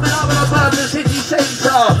 Coming up in a Birmingham city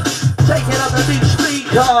centre, taking up the big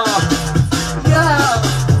speaker. Yeah.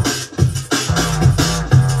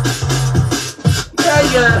 Yeah,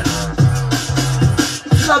 yeah.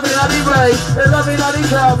 Loving honey Ray, the loving honey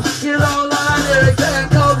drums. You know like lyrics and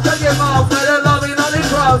comes to your mouth with the loving honey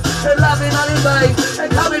drums, the loving honey bass,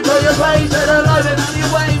 and coming for your face and the loving honey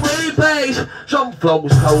way really bass. Some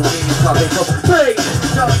flows cold in coming from bass,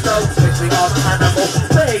 some flows mixing on animal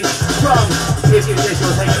bass, drums. If you wish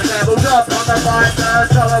you'll take the gamble, jump on the mic and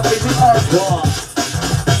show a basic hardcore.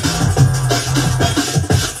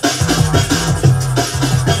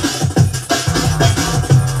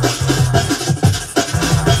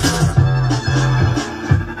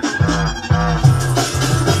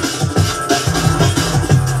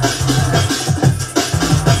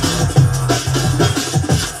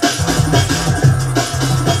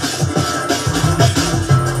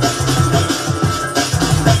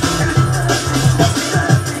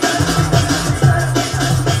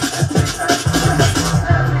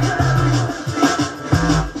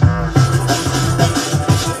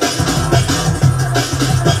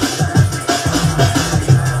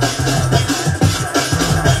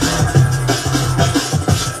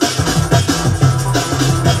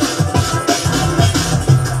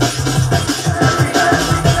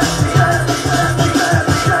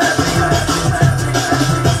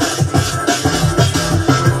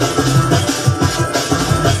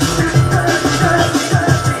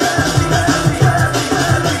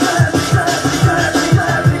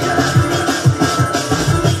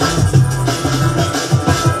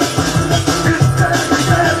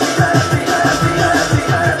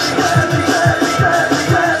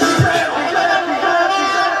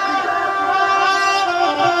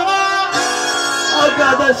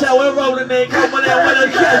 That's how we're rolling it, coming out with a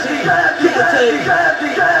Jazzy,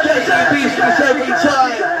 Jazzy business every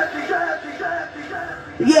time.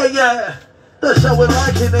 Yeah, yeah, that's how we're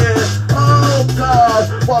liking it. Oh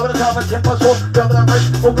God, why would I come and 10 plus 4, drop the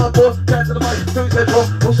bridge, all got 4, down to the mic, 2 central,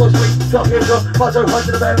 all so sweet, drop here, drop, but so hard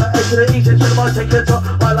to the bed, A to the E, to the mic, take it top,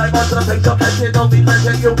 I like on to the face, I'll catch it, don't be friends,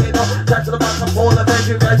 you'll get off, down to the mic, I'm for the bed,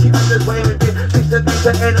 you guys, you know this way, we get, 6 to 3,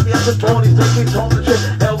 the enemy, I'm just born, he's taking on the trip,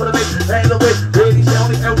 hell with a bit, hell with, really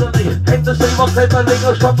sounding elderly, hence the same, say the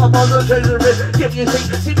legal shop up on the treasury. Give me a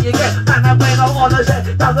seat, see me again. Man, I'm playing on the set.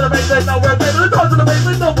 Down to the basement, nowhere again. Down to the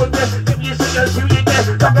basement, nowhere again. Give me a seat, see me again.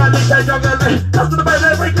 Juggle, down to the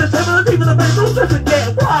basement, break the seven, the team of the basement, don't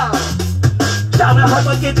forget. Wow. Shout out,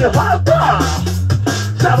 hot, get you hot, wow.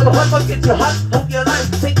 Shout out, hot, get you hot. Hold your life,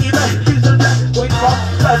 take it back, use the jack. Wait for,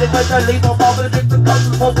 let it, leave my mom, and drink the cup,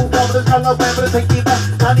 the bubble, the tongue, I'm going to take it back.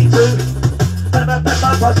 92.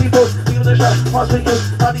 Possible, even the shot, pass with you,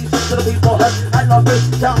 I need to the people hurt, I love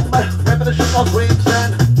it, down my, remember the shit on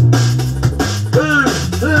Queensland. Who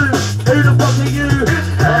the fuck are you?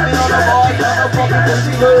 Tell me on the mic, I'm a fucking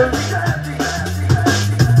pussy who?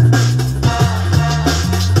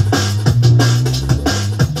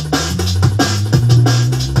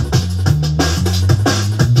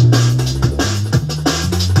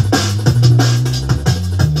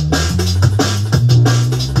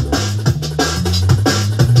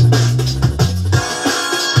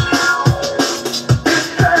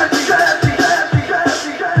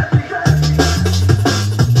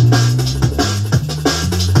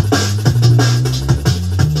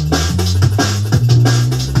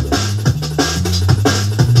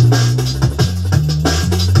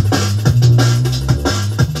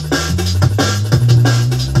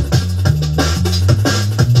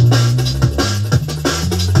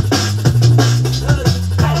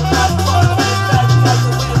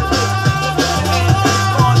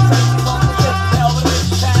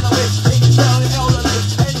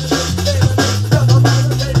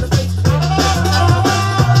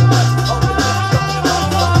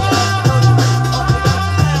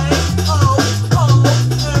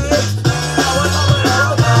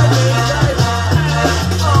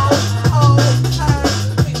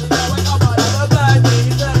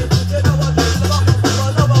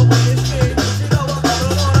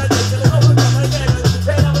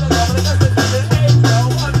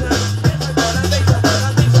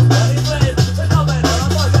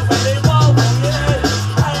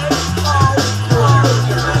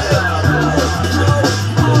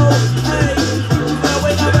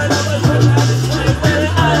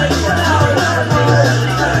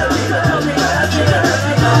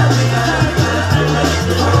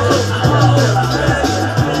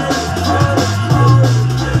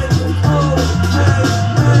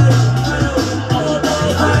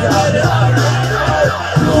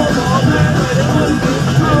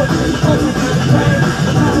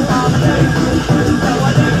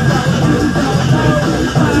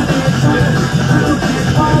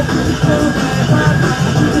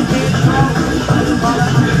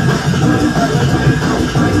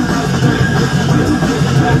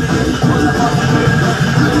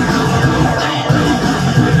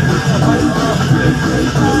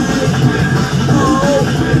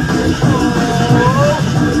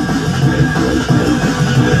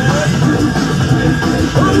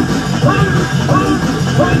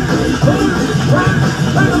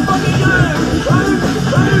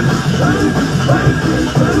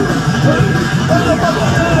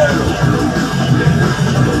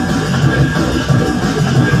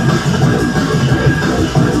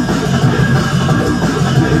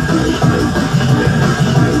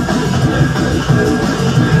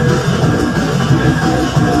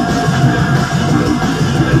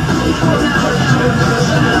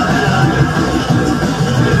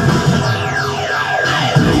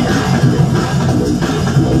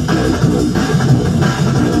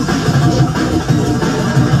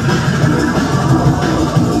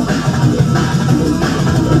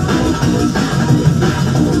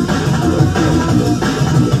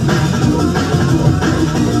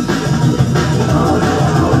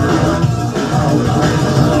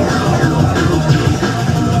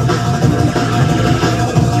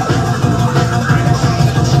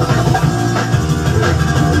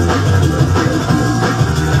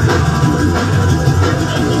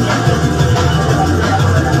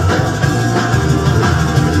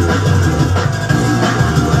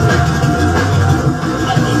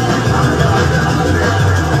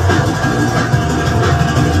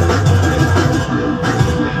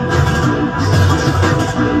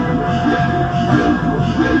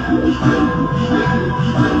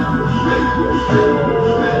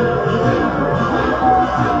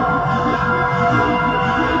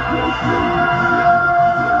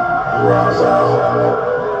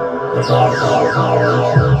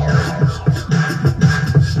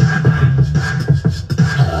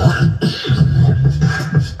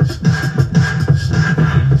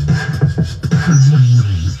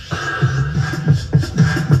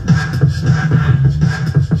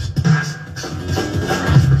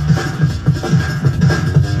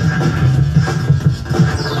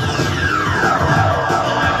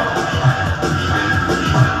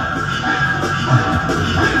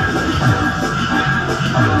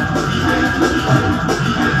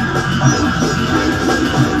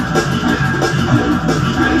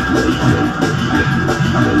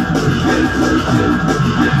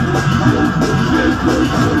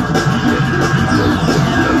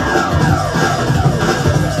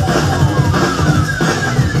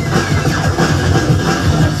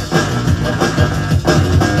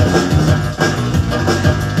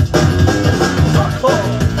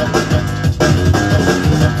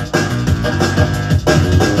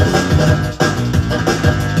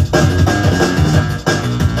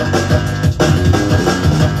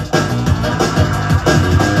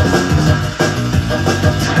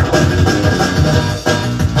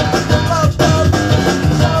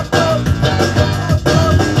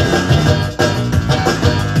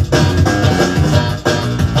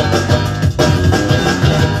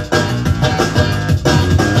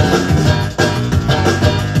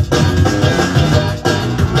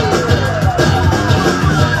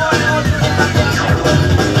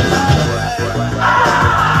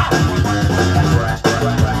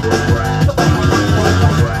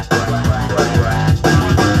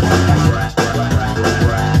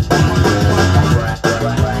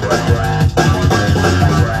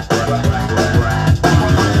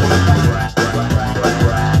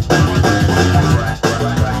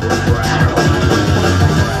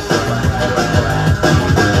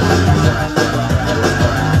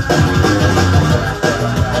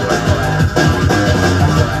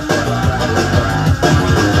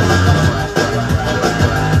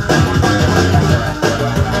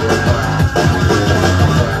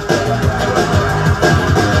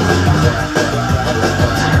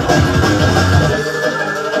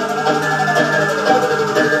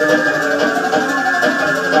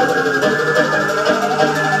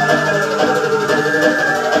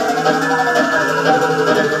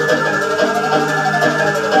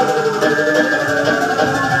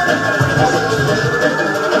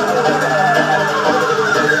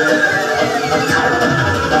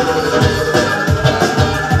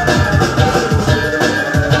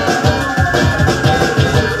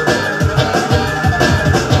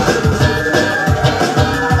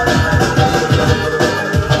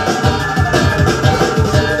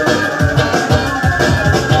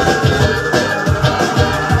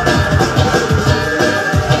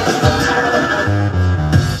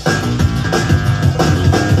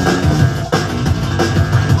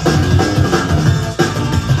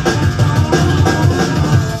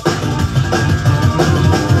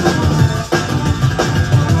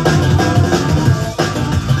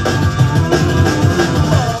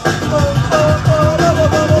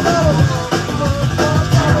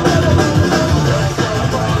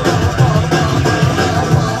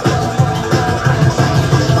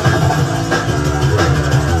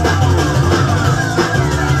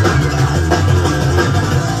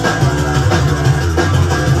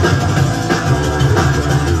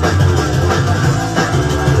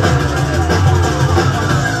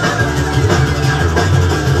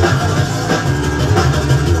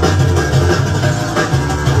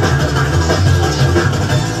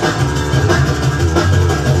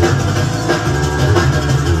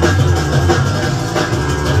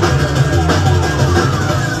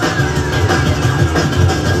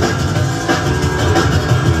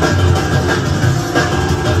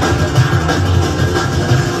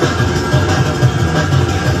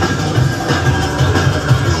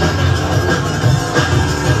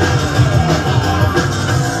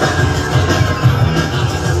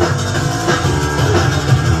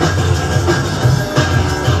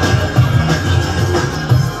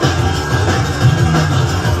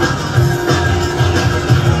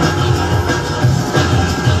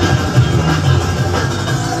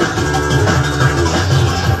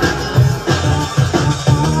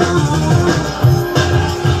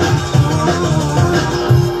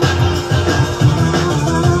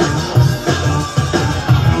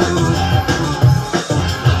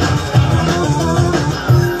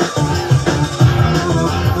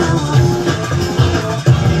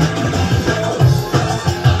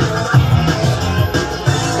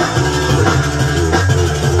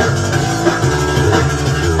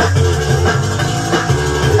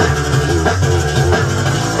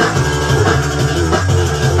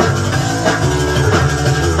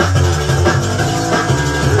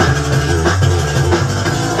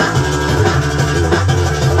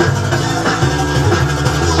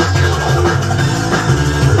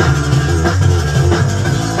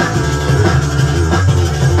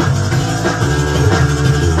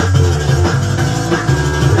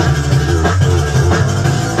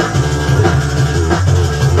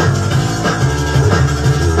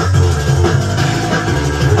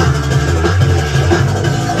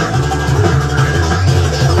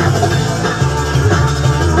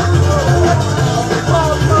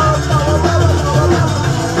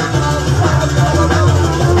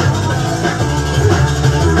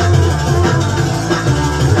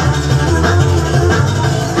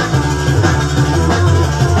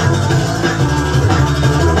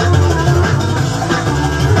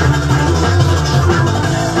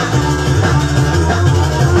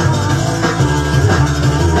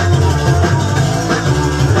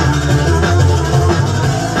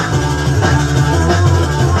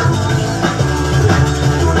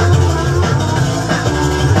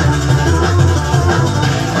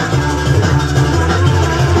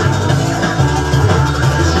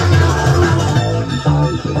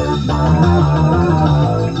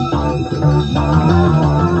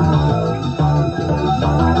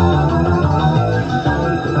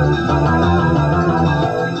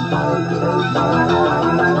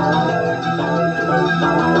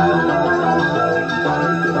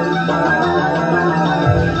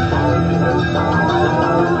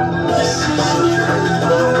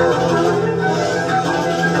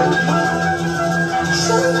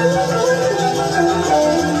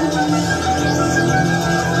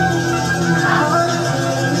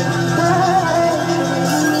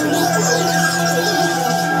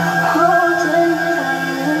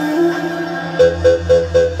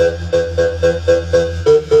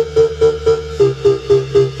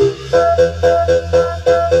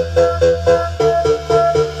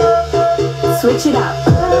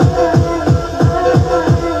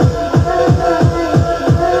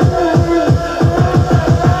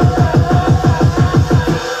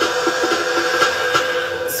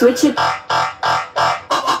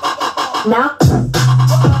 Now.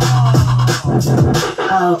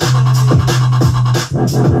 Oh.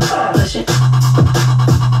 Push it.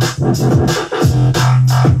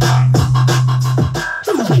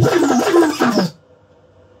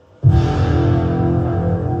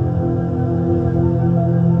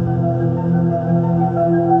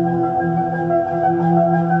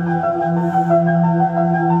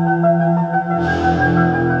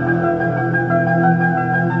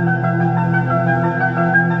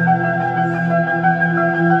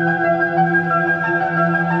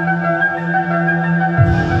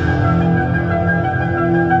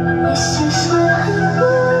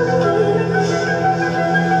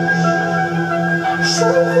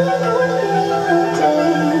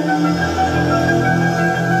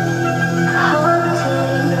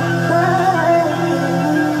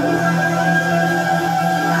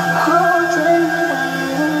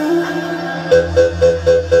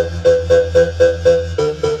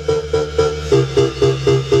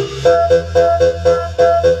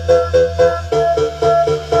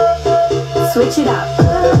 Switch it up.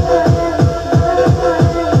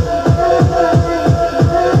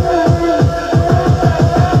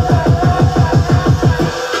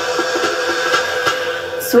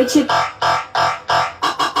 Switch it.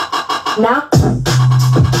 Now.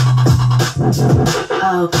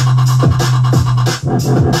 Oh.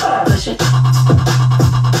 Push it.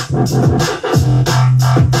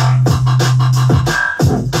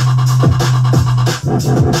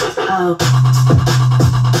 Oh.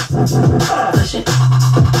 Push it.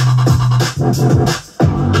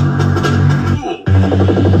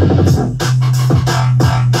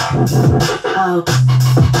 Oh.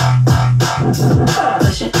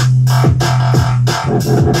 Push it.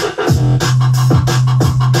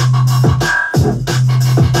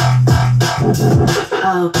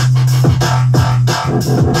 Oh.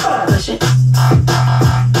 Push it.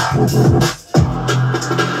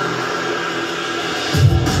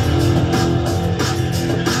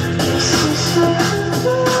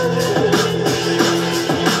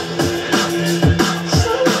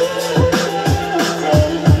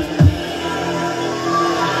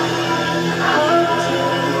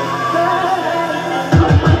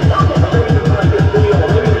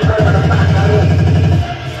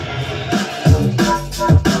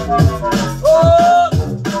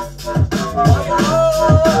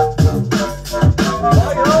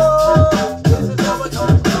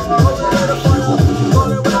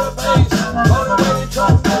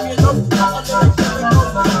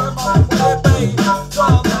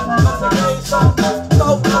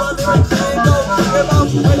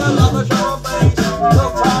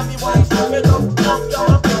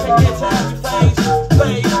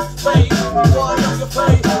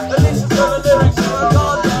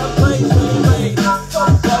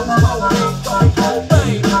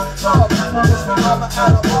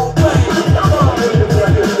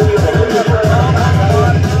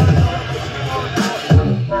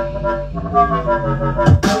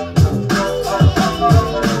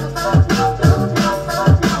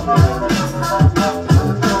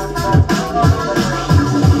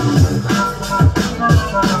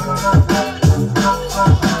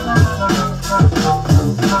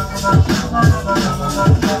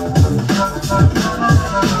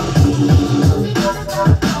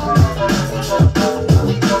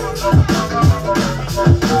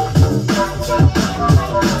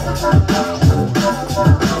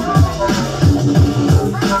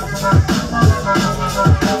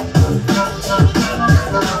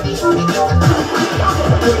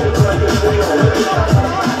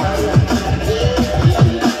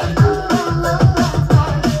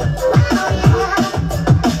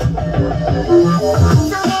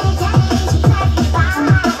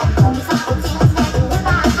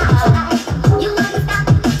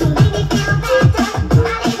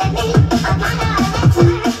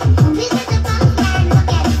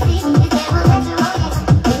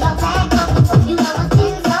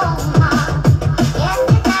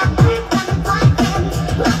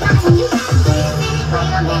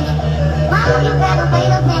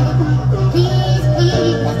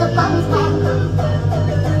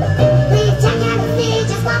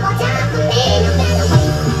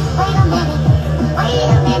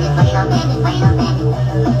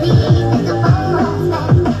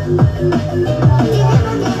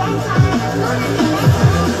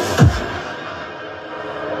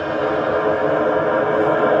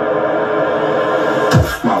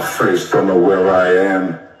 Face, don't know where I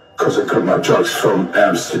am, cause I got my drugs from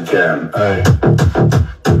Amsterdam. Ay.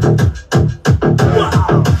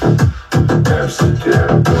 Wow.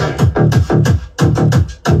 Amsterdam. Ay.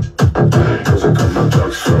 Cause I got my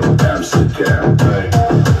drugs from Amsterdam. Ay.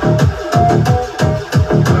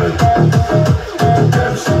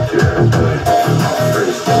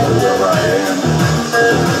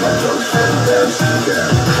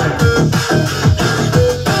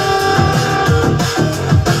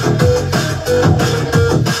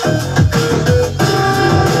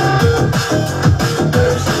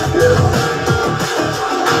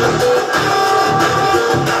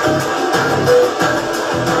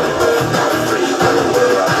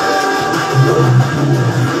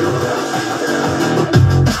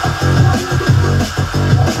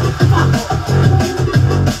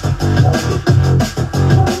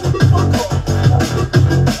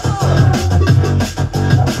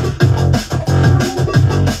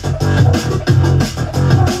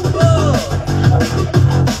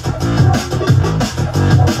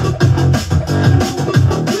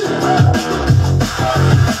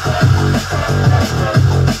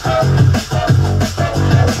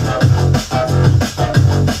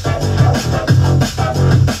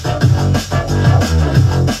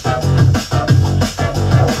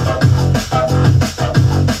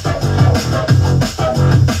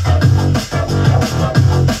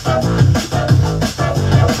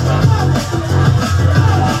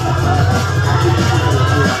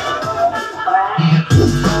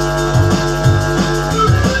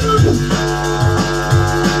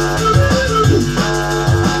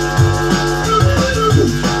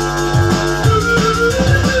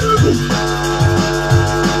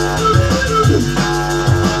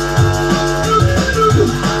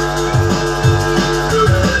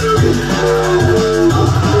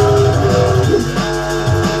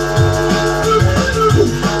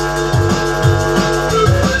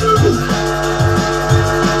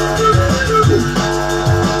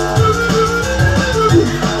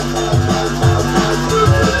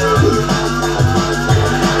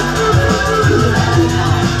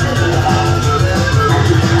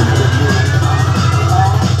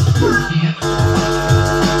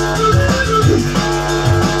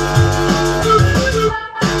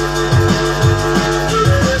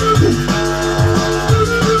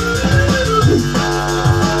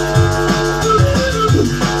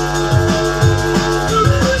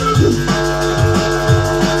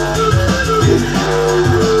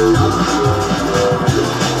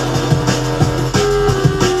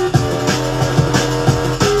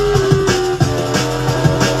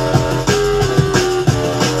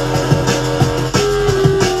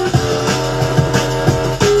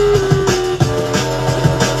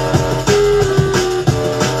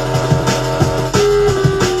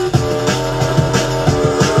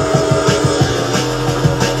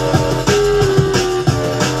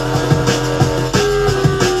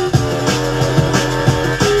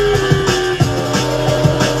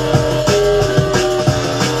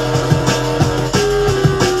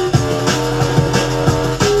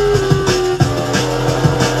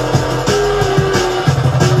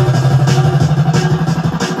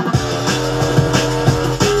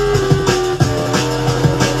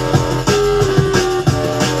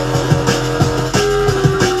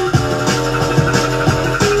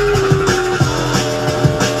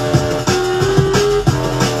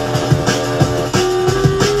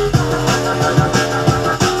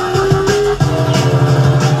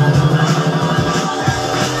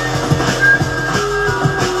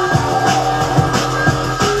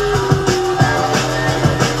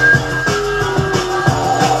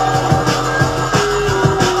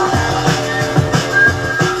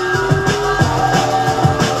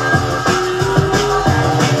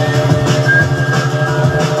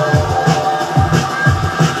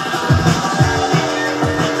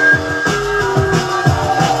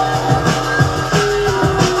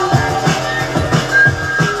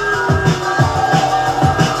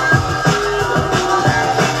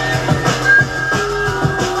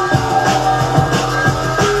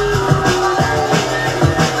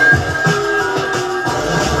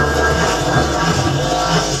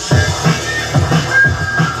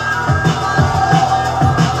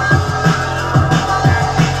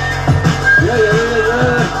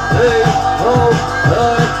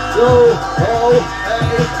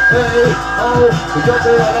 We got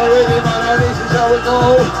the other rhythm and this is how we go.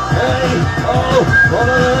 Hey, oh, on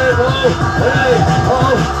the level. Hey,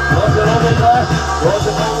 oh, what's it on the glass? What's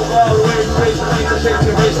it on the bar? Recently, the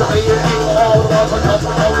city, recently, you ain't all the ones on top of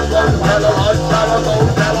the road, hello,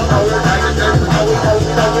 you're taking this, how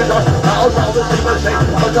we know, how's all the super shake,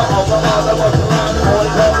 but the over on the bus around the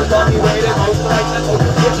morning, all the doggy waiting, most like the most,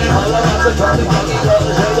 pushing all around the doggy, girl,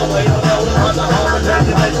 the shade away, on the home, and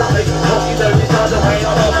taking it to make talking dirty, start to wait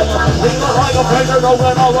on all the money, we look like a prayer, no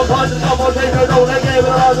one, all the punches, no more taker, no, they gave it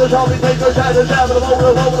around the shopping, take your shot, and jab it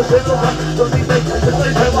over, the single one, so these things,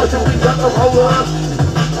 they say, what should we cut the whole up?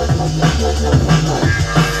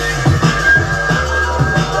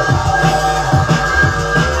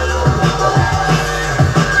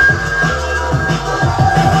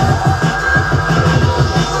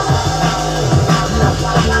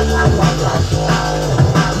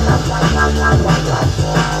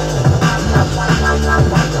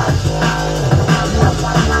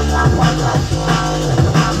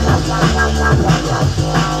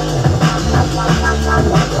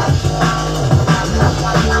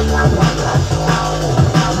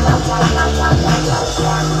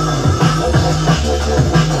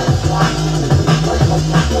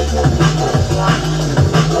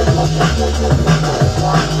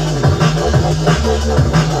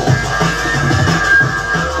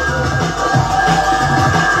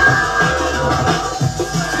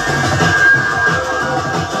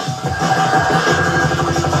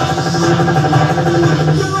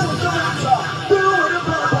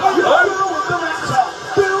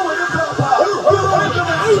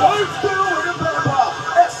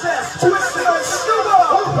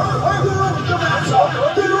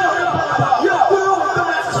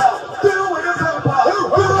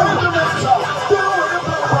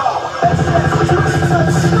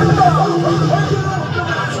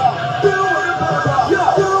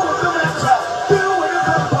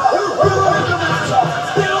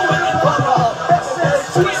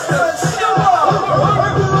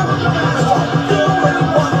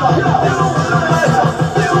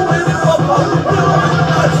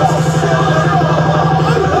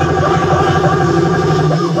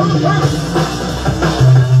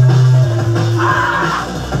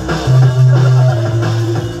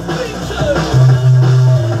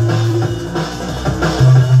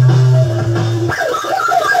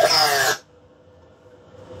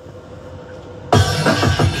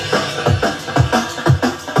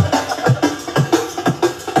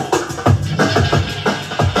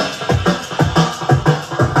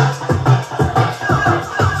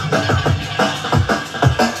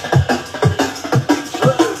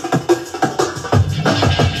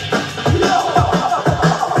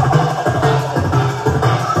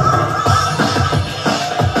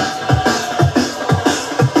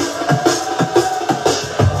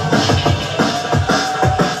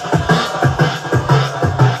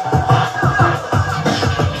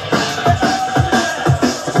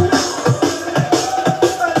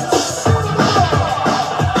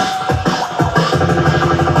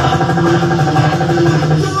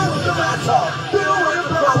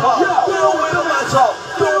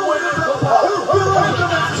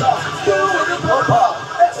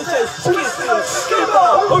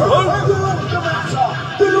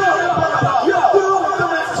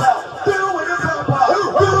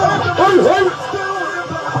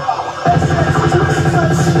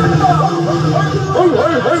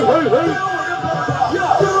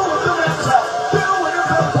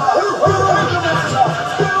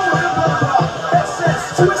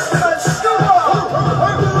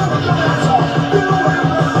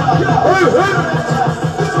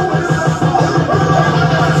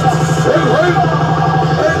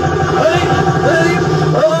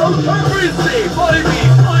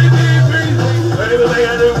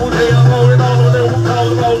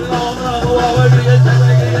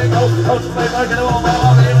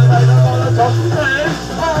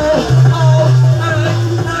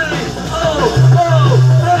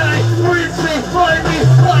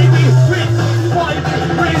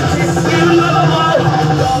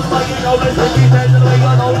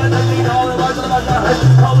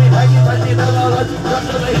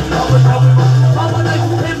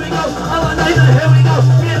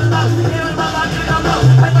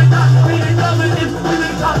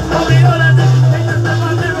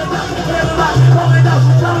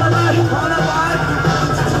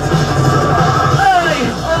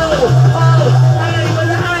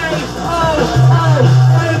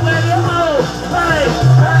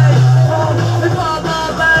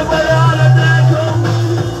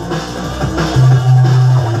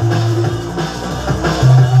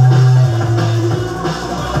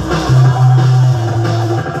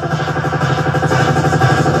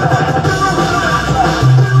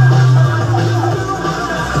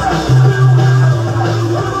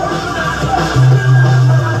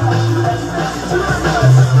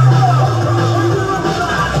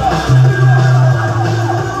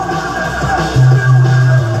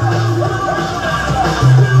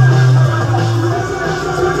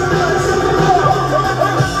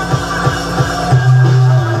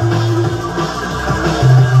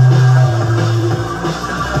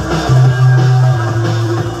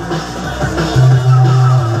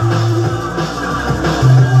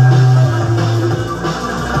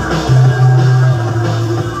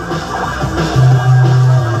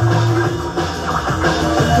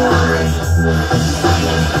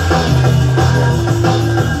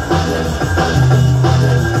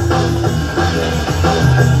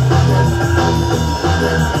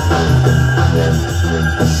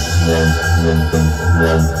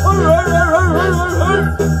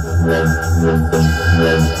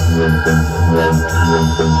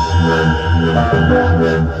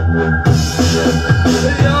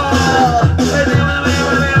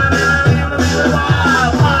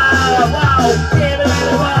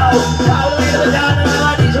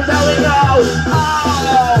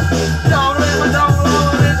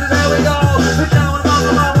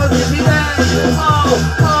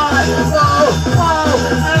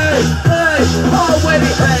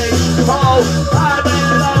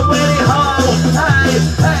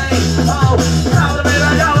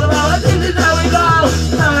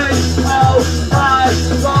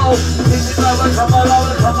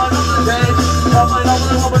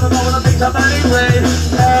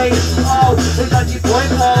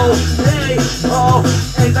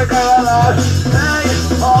 the girl on. Hey,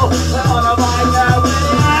 oh, we're on a mic now with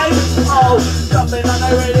it, hey. Oh, jumping on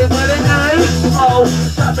the rhythm with it, hey. Oh,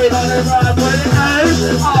 jumping on the rhyme with it, hey.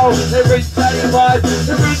 Oh, the rich daddy vibe,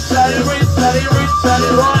 the rich daddy, rich daddy, rich daddy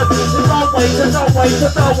vibe. Don't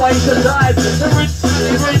waste the time. The rich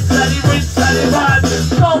daddy, rich daddy, rich daddy vibe.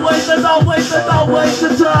 Don't waste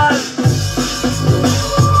the time.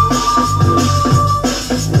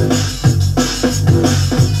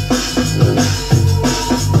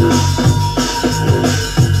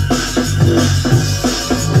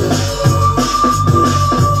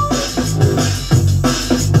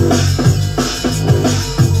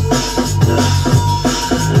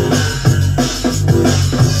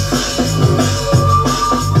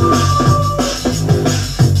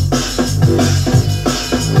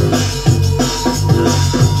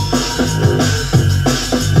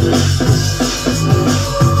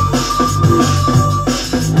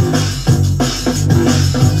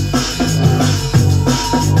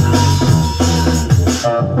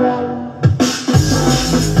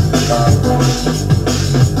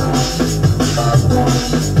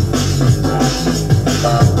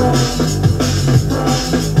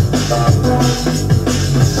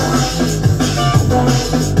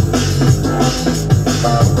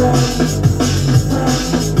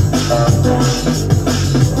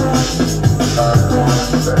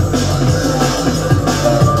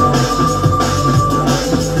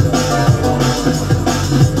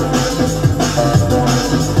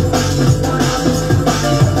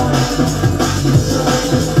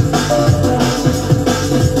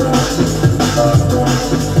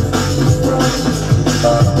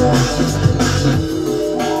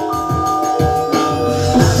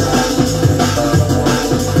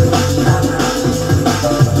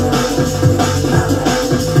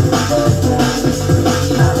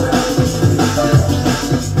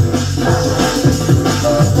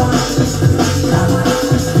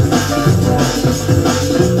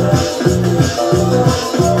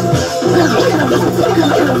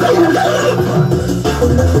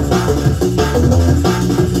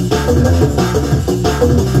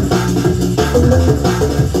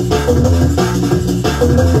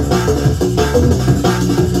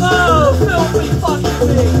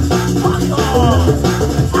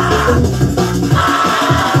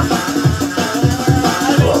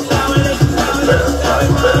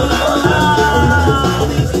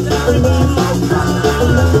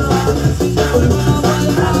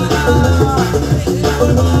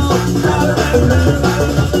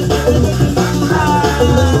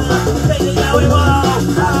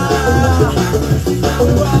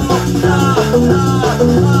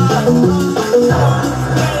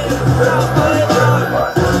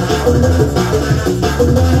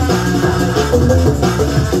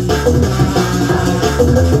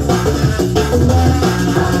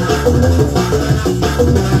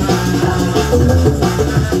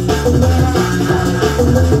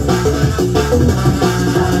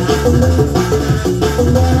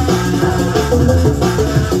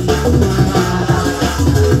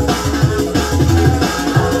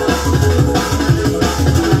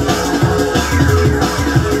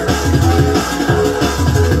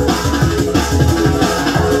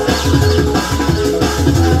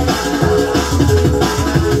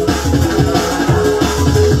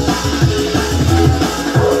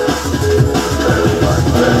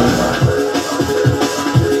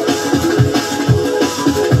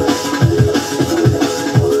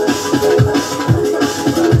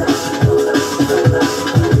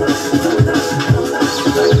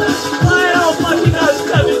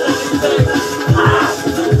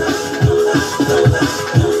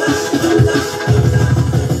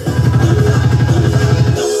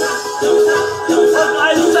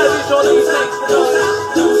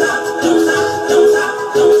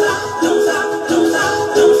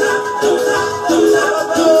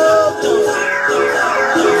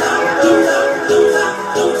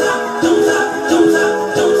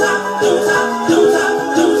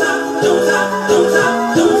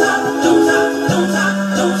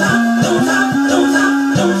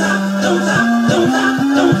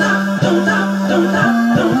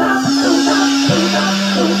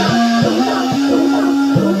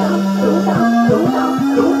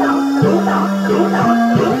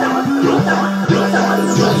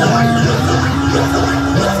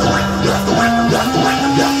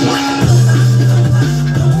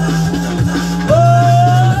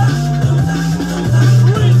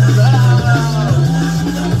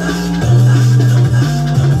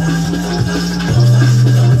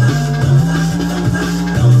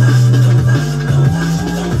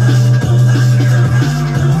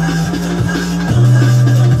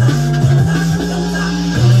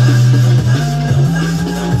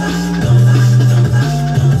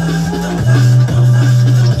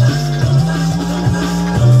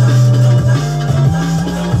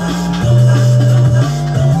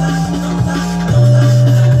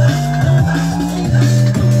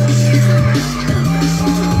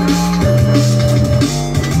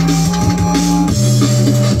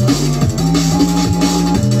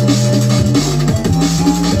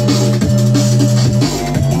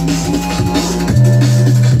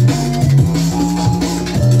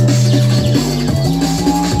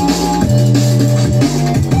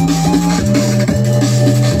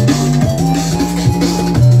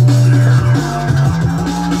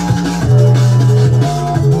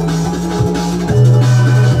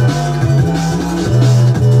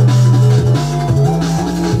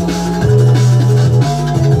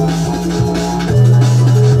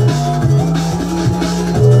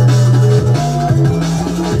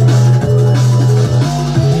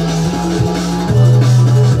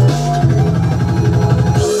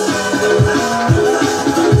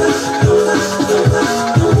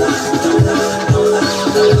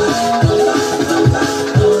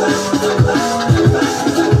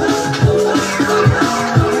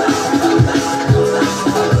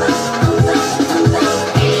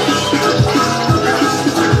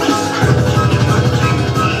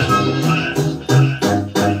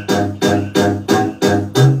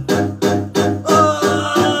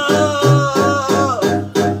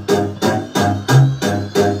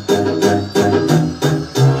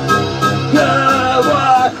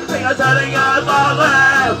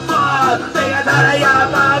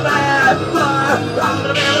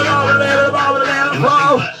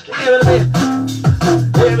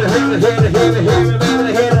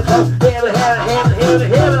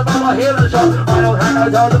 I don't hang no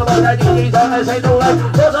down to the ball, that DJ's on, they say no way.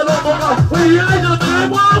 There's a lot more, we ain't a doing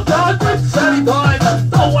well done with Sally Pipe.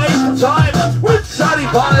 Don't waste the time with Sally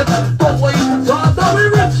Pipe. Don't waste the time, don't we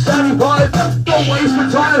with Sally Pipe. Don't waste the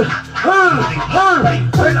time. Who?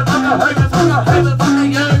 Hey the fucker, hey the fucker, hey the fucker,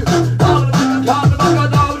 you. I'm the fucker, come the fucker,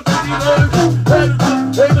 no, the fucking move.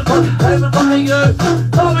 Hey the fucker, you.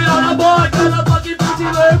 Tell me on the bike, and the fucking busy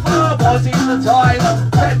move. What's in the time?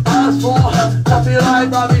 10 past 4. Coffee line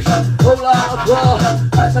rubbish, all out the floor.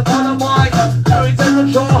 That's the bottom mic, going to the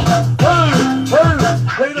shore.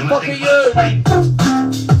 Who the fuck are you?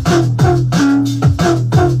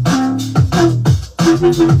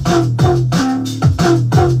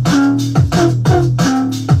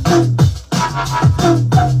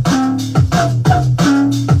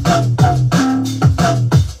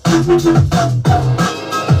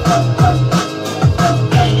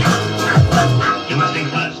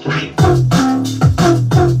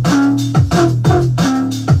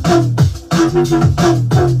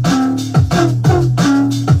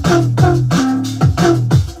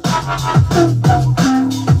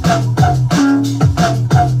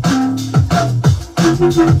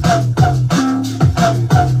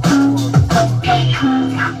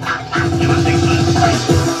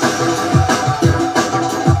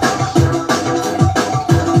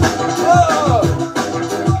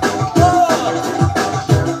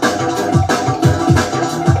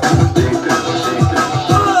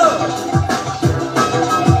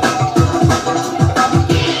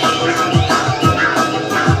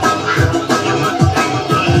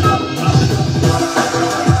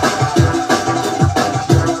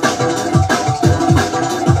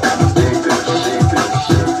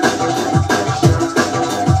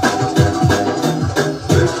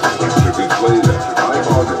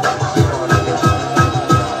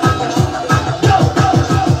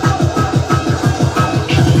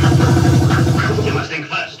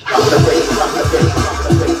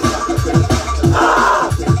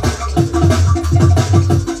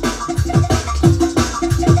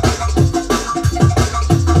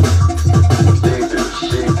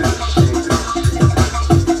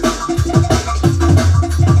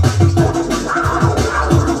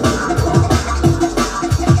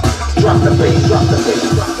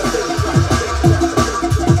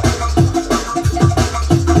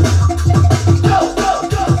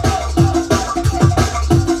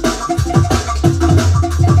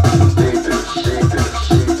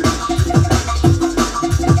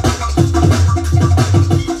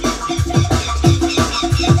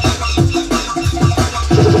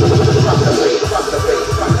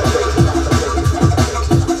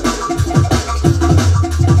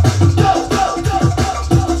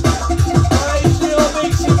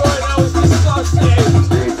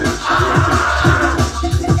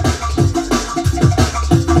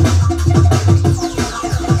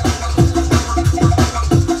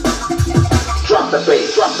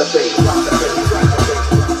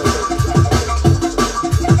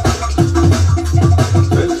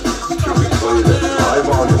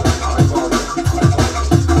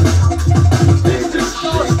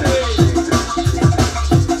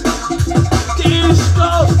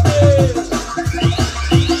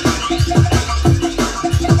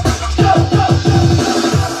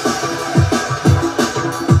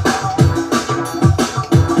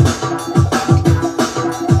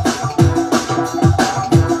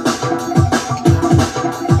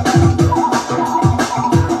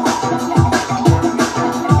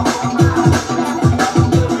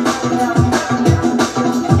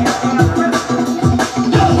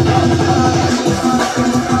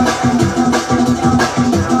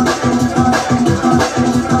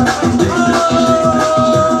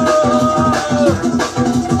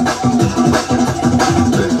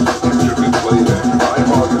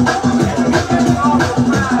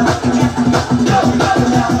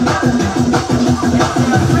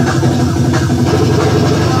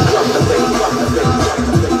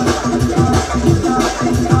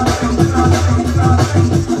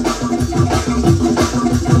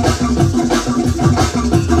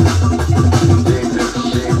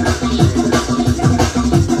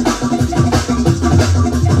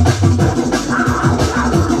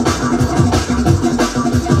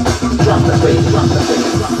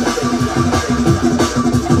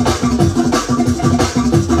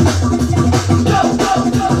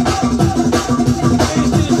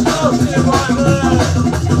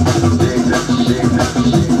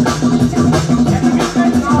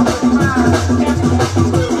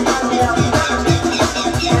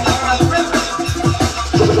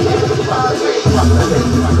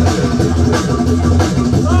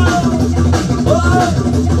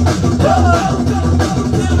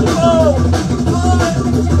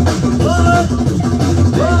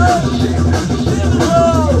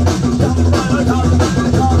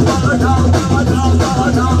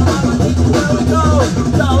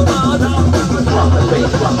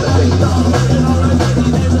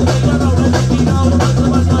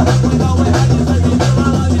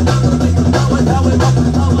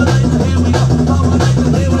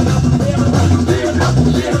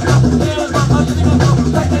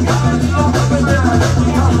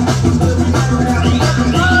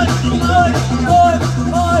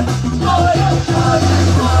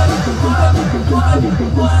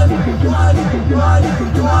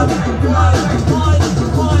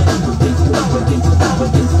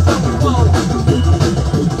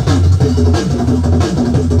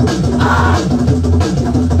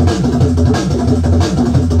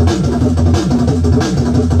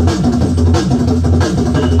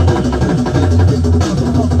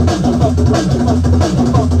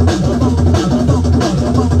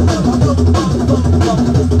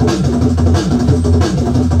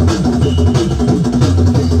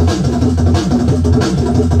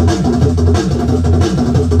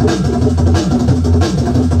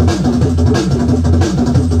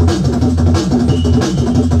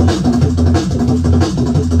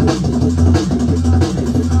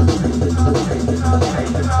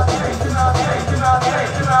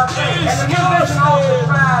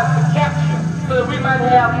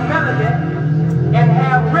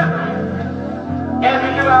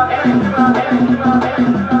 Disgusting!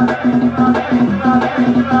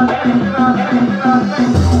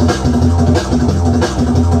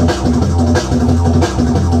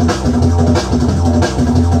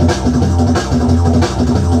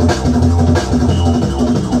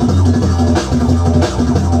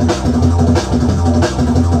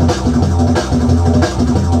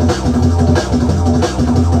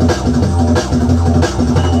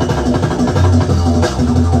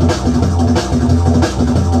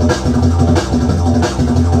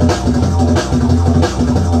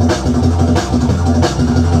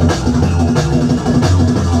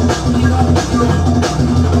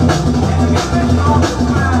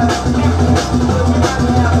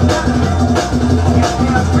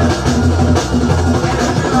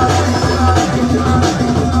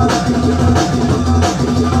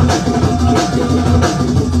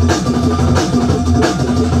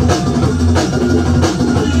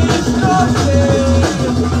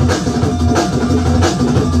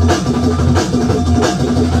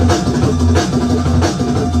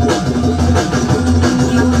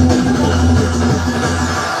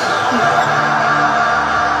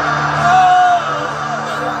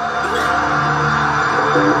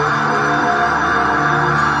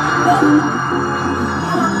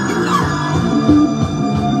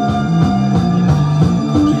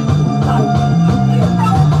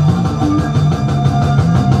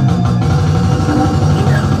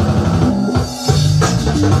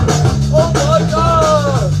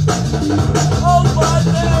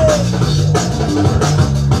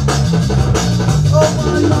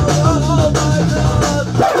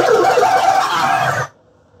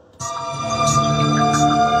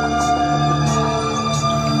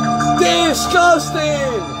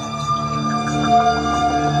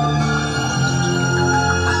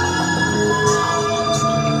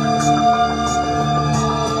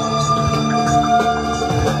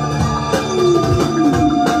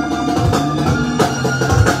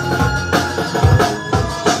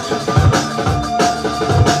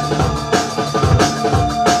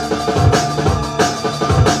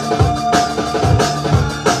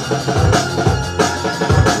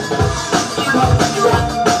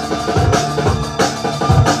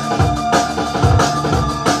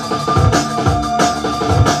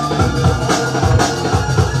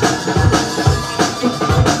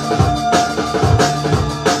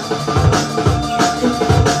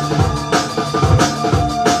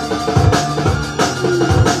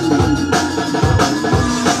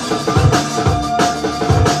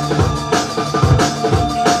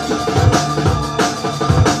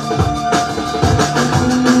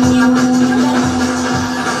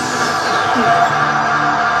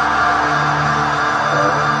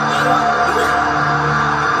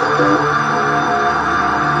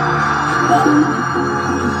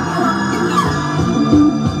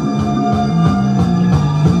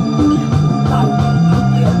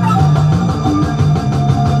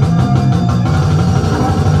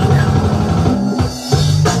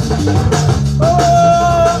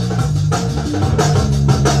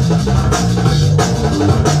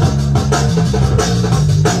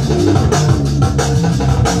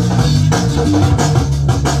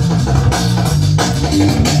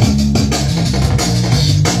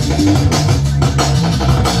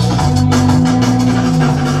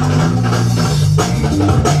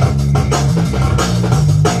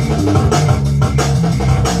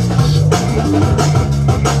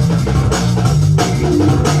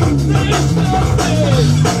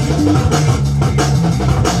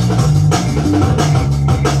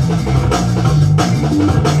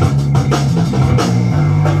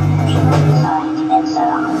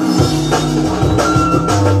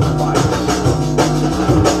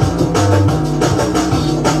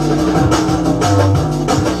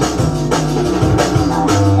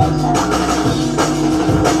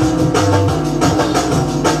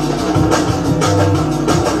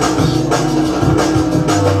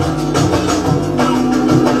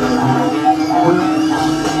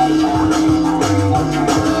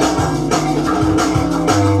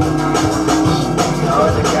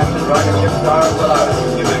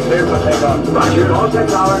 Roger, all 10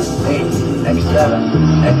 towers. X7,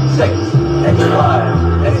 X6, X5,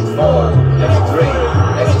 X4, X3,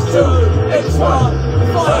 X2,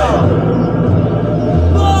 X1, fire!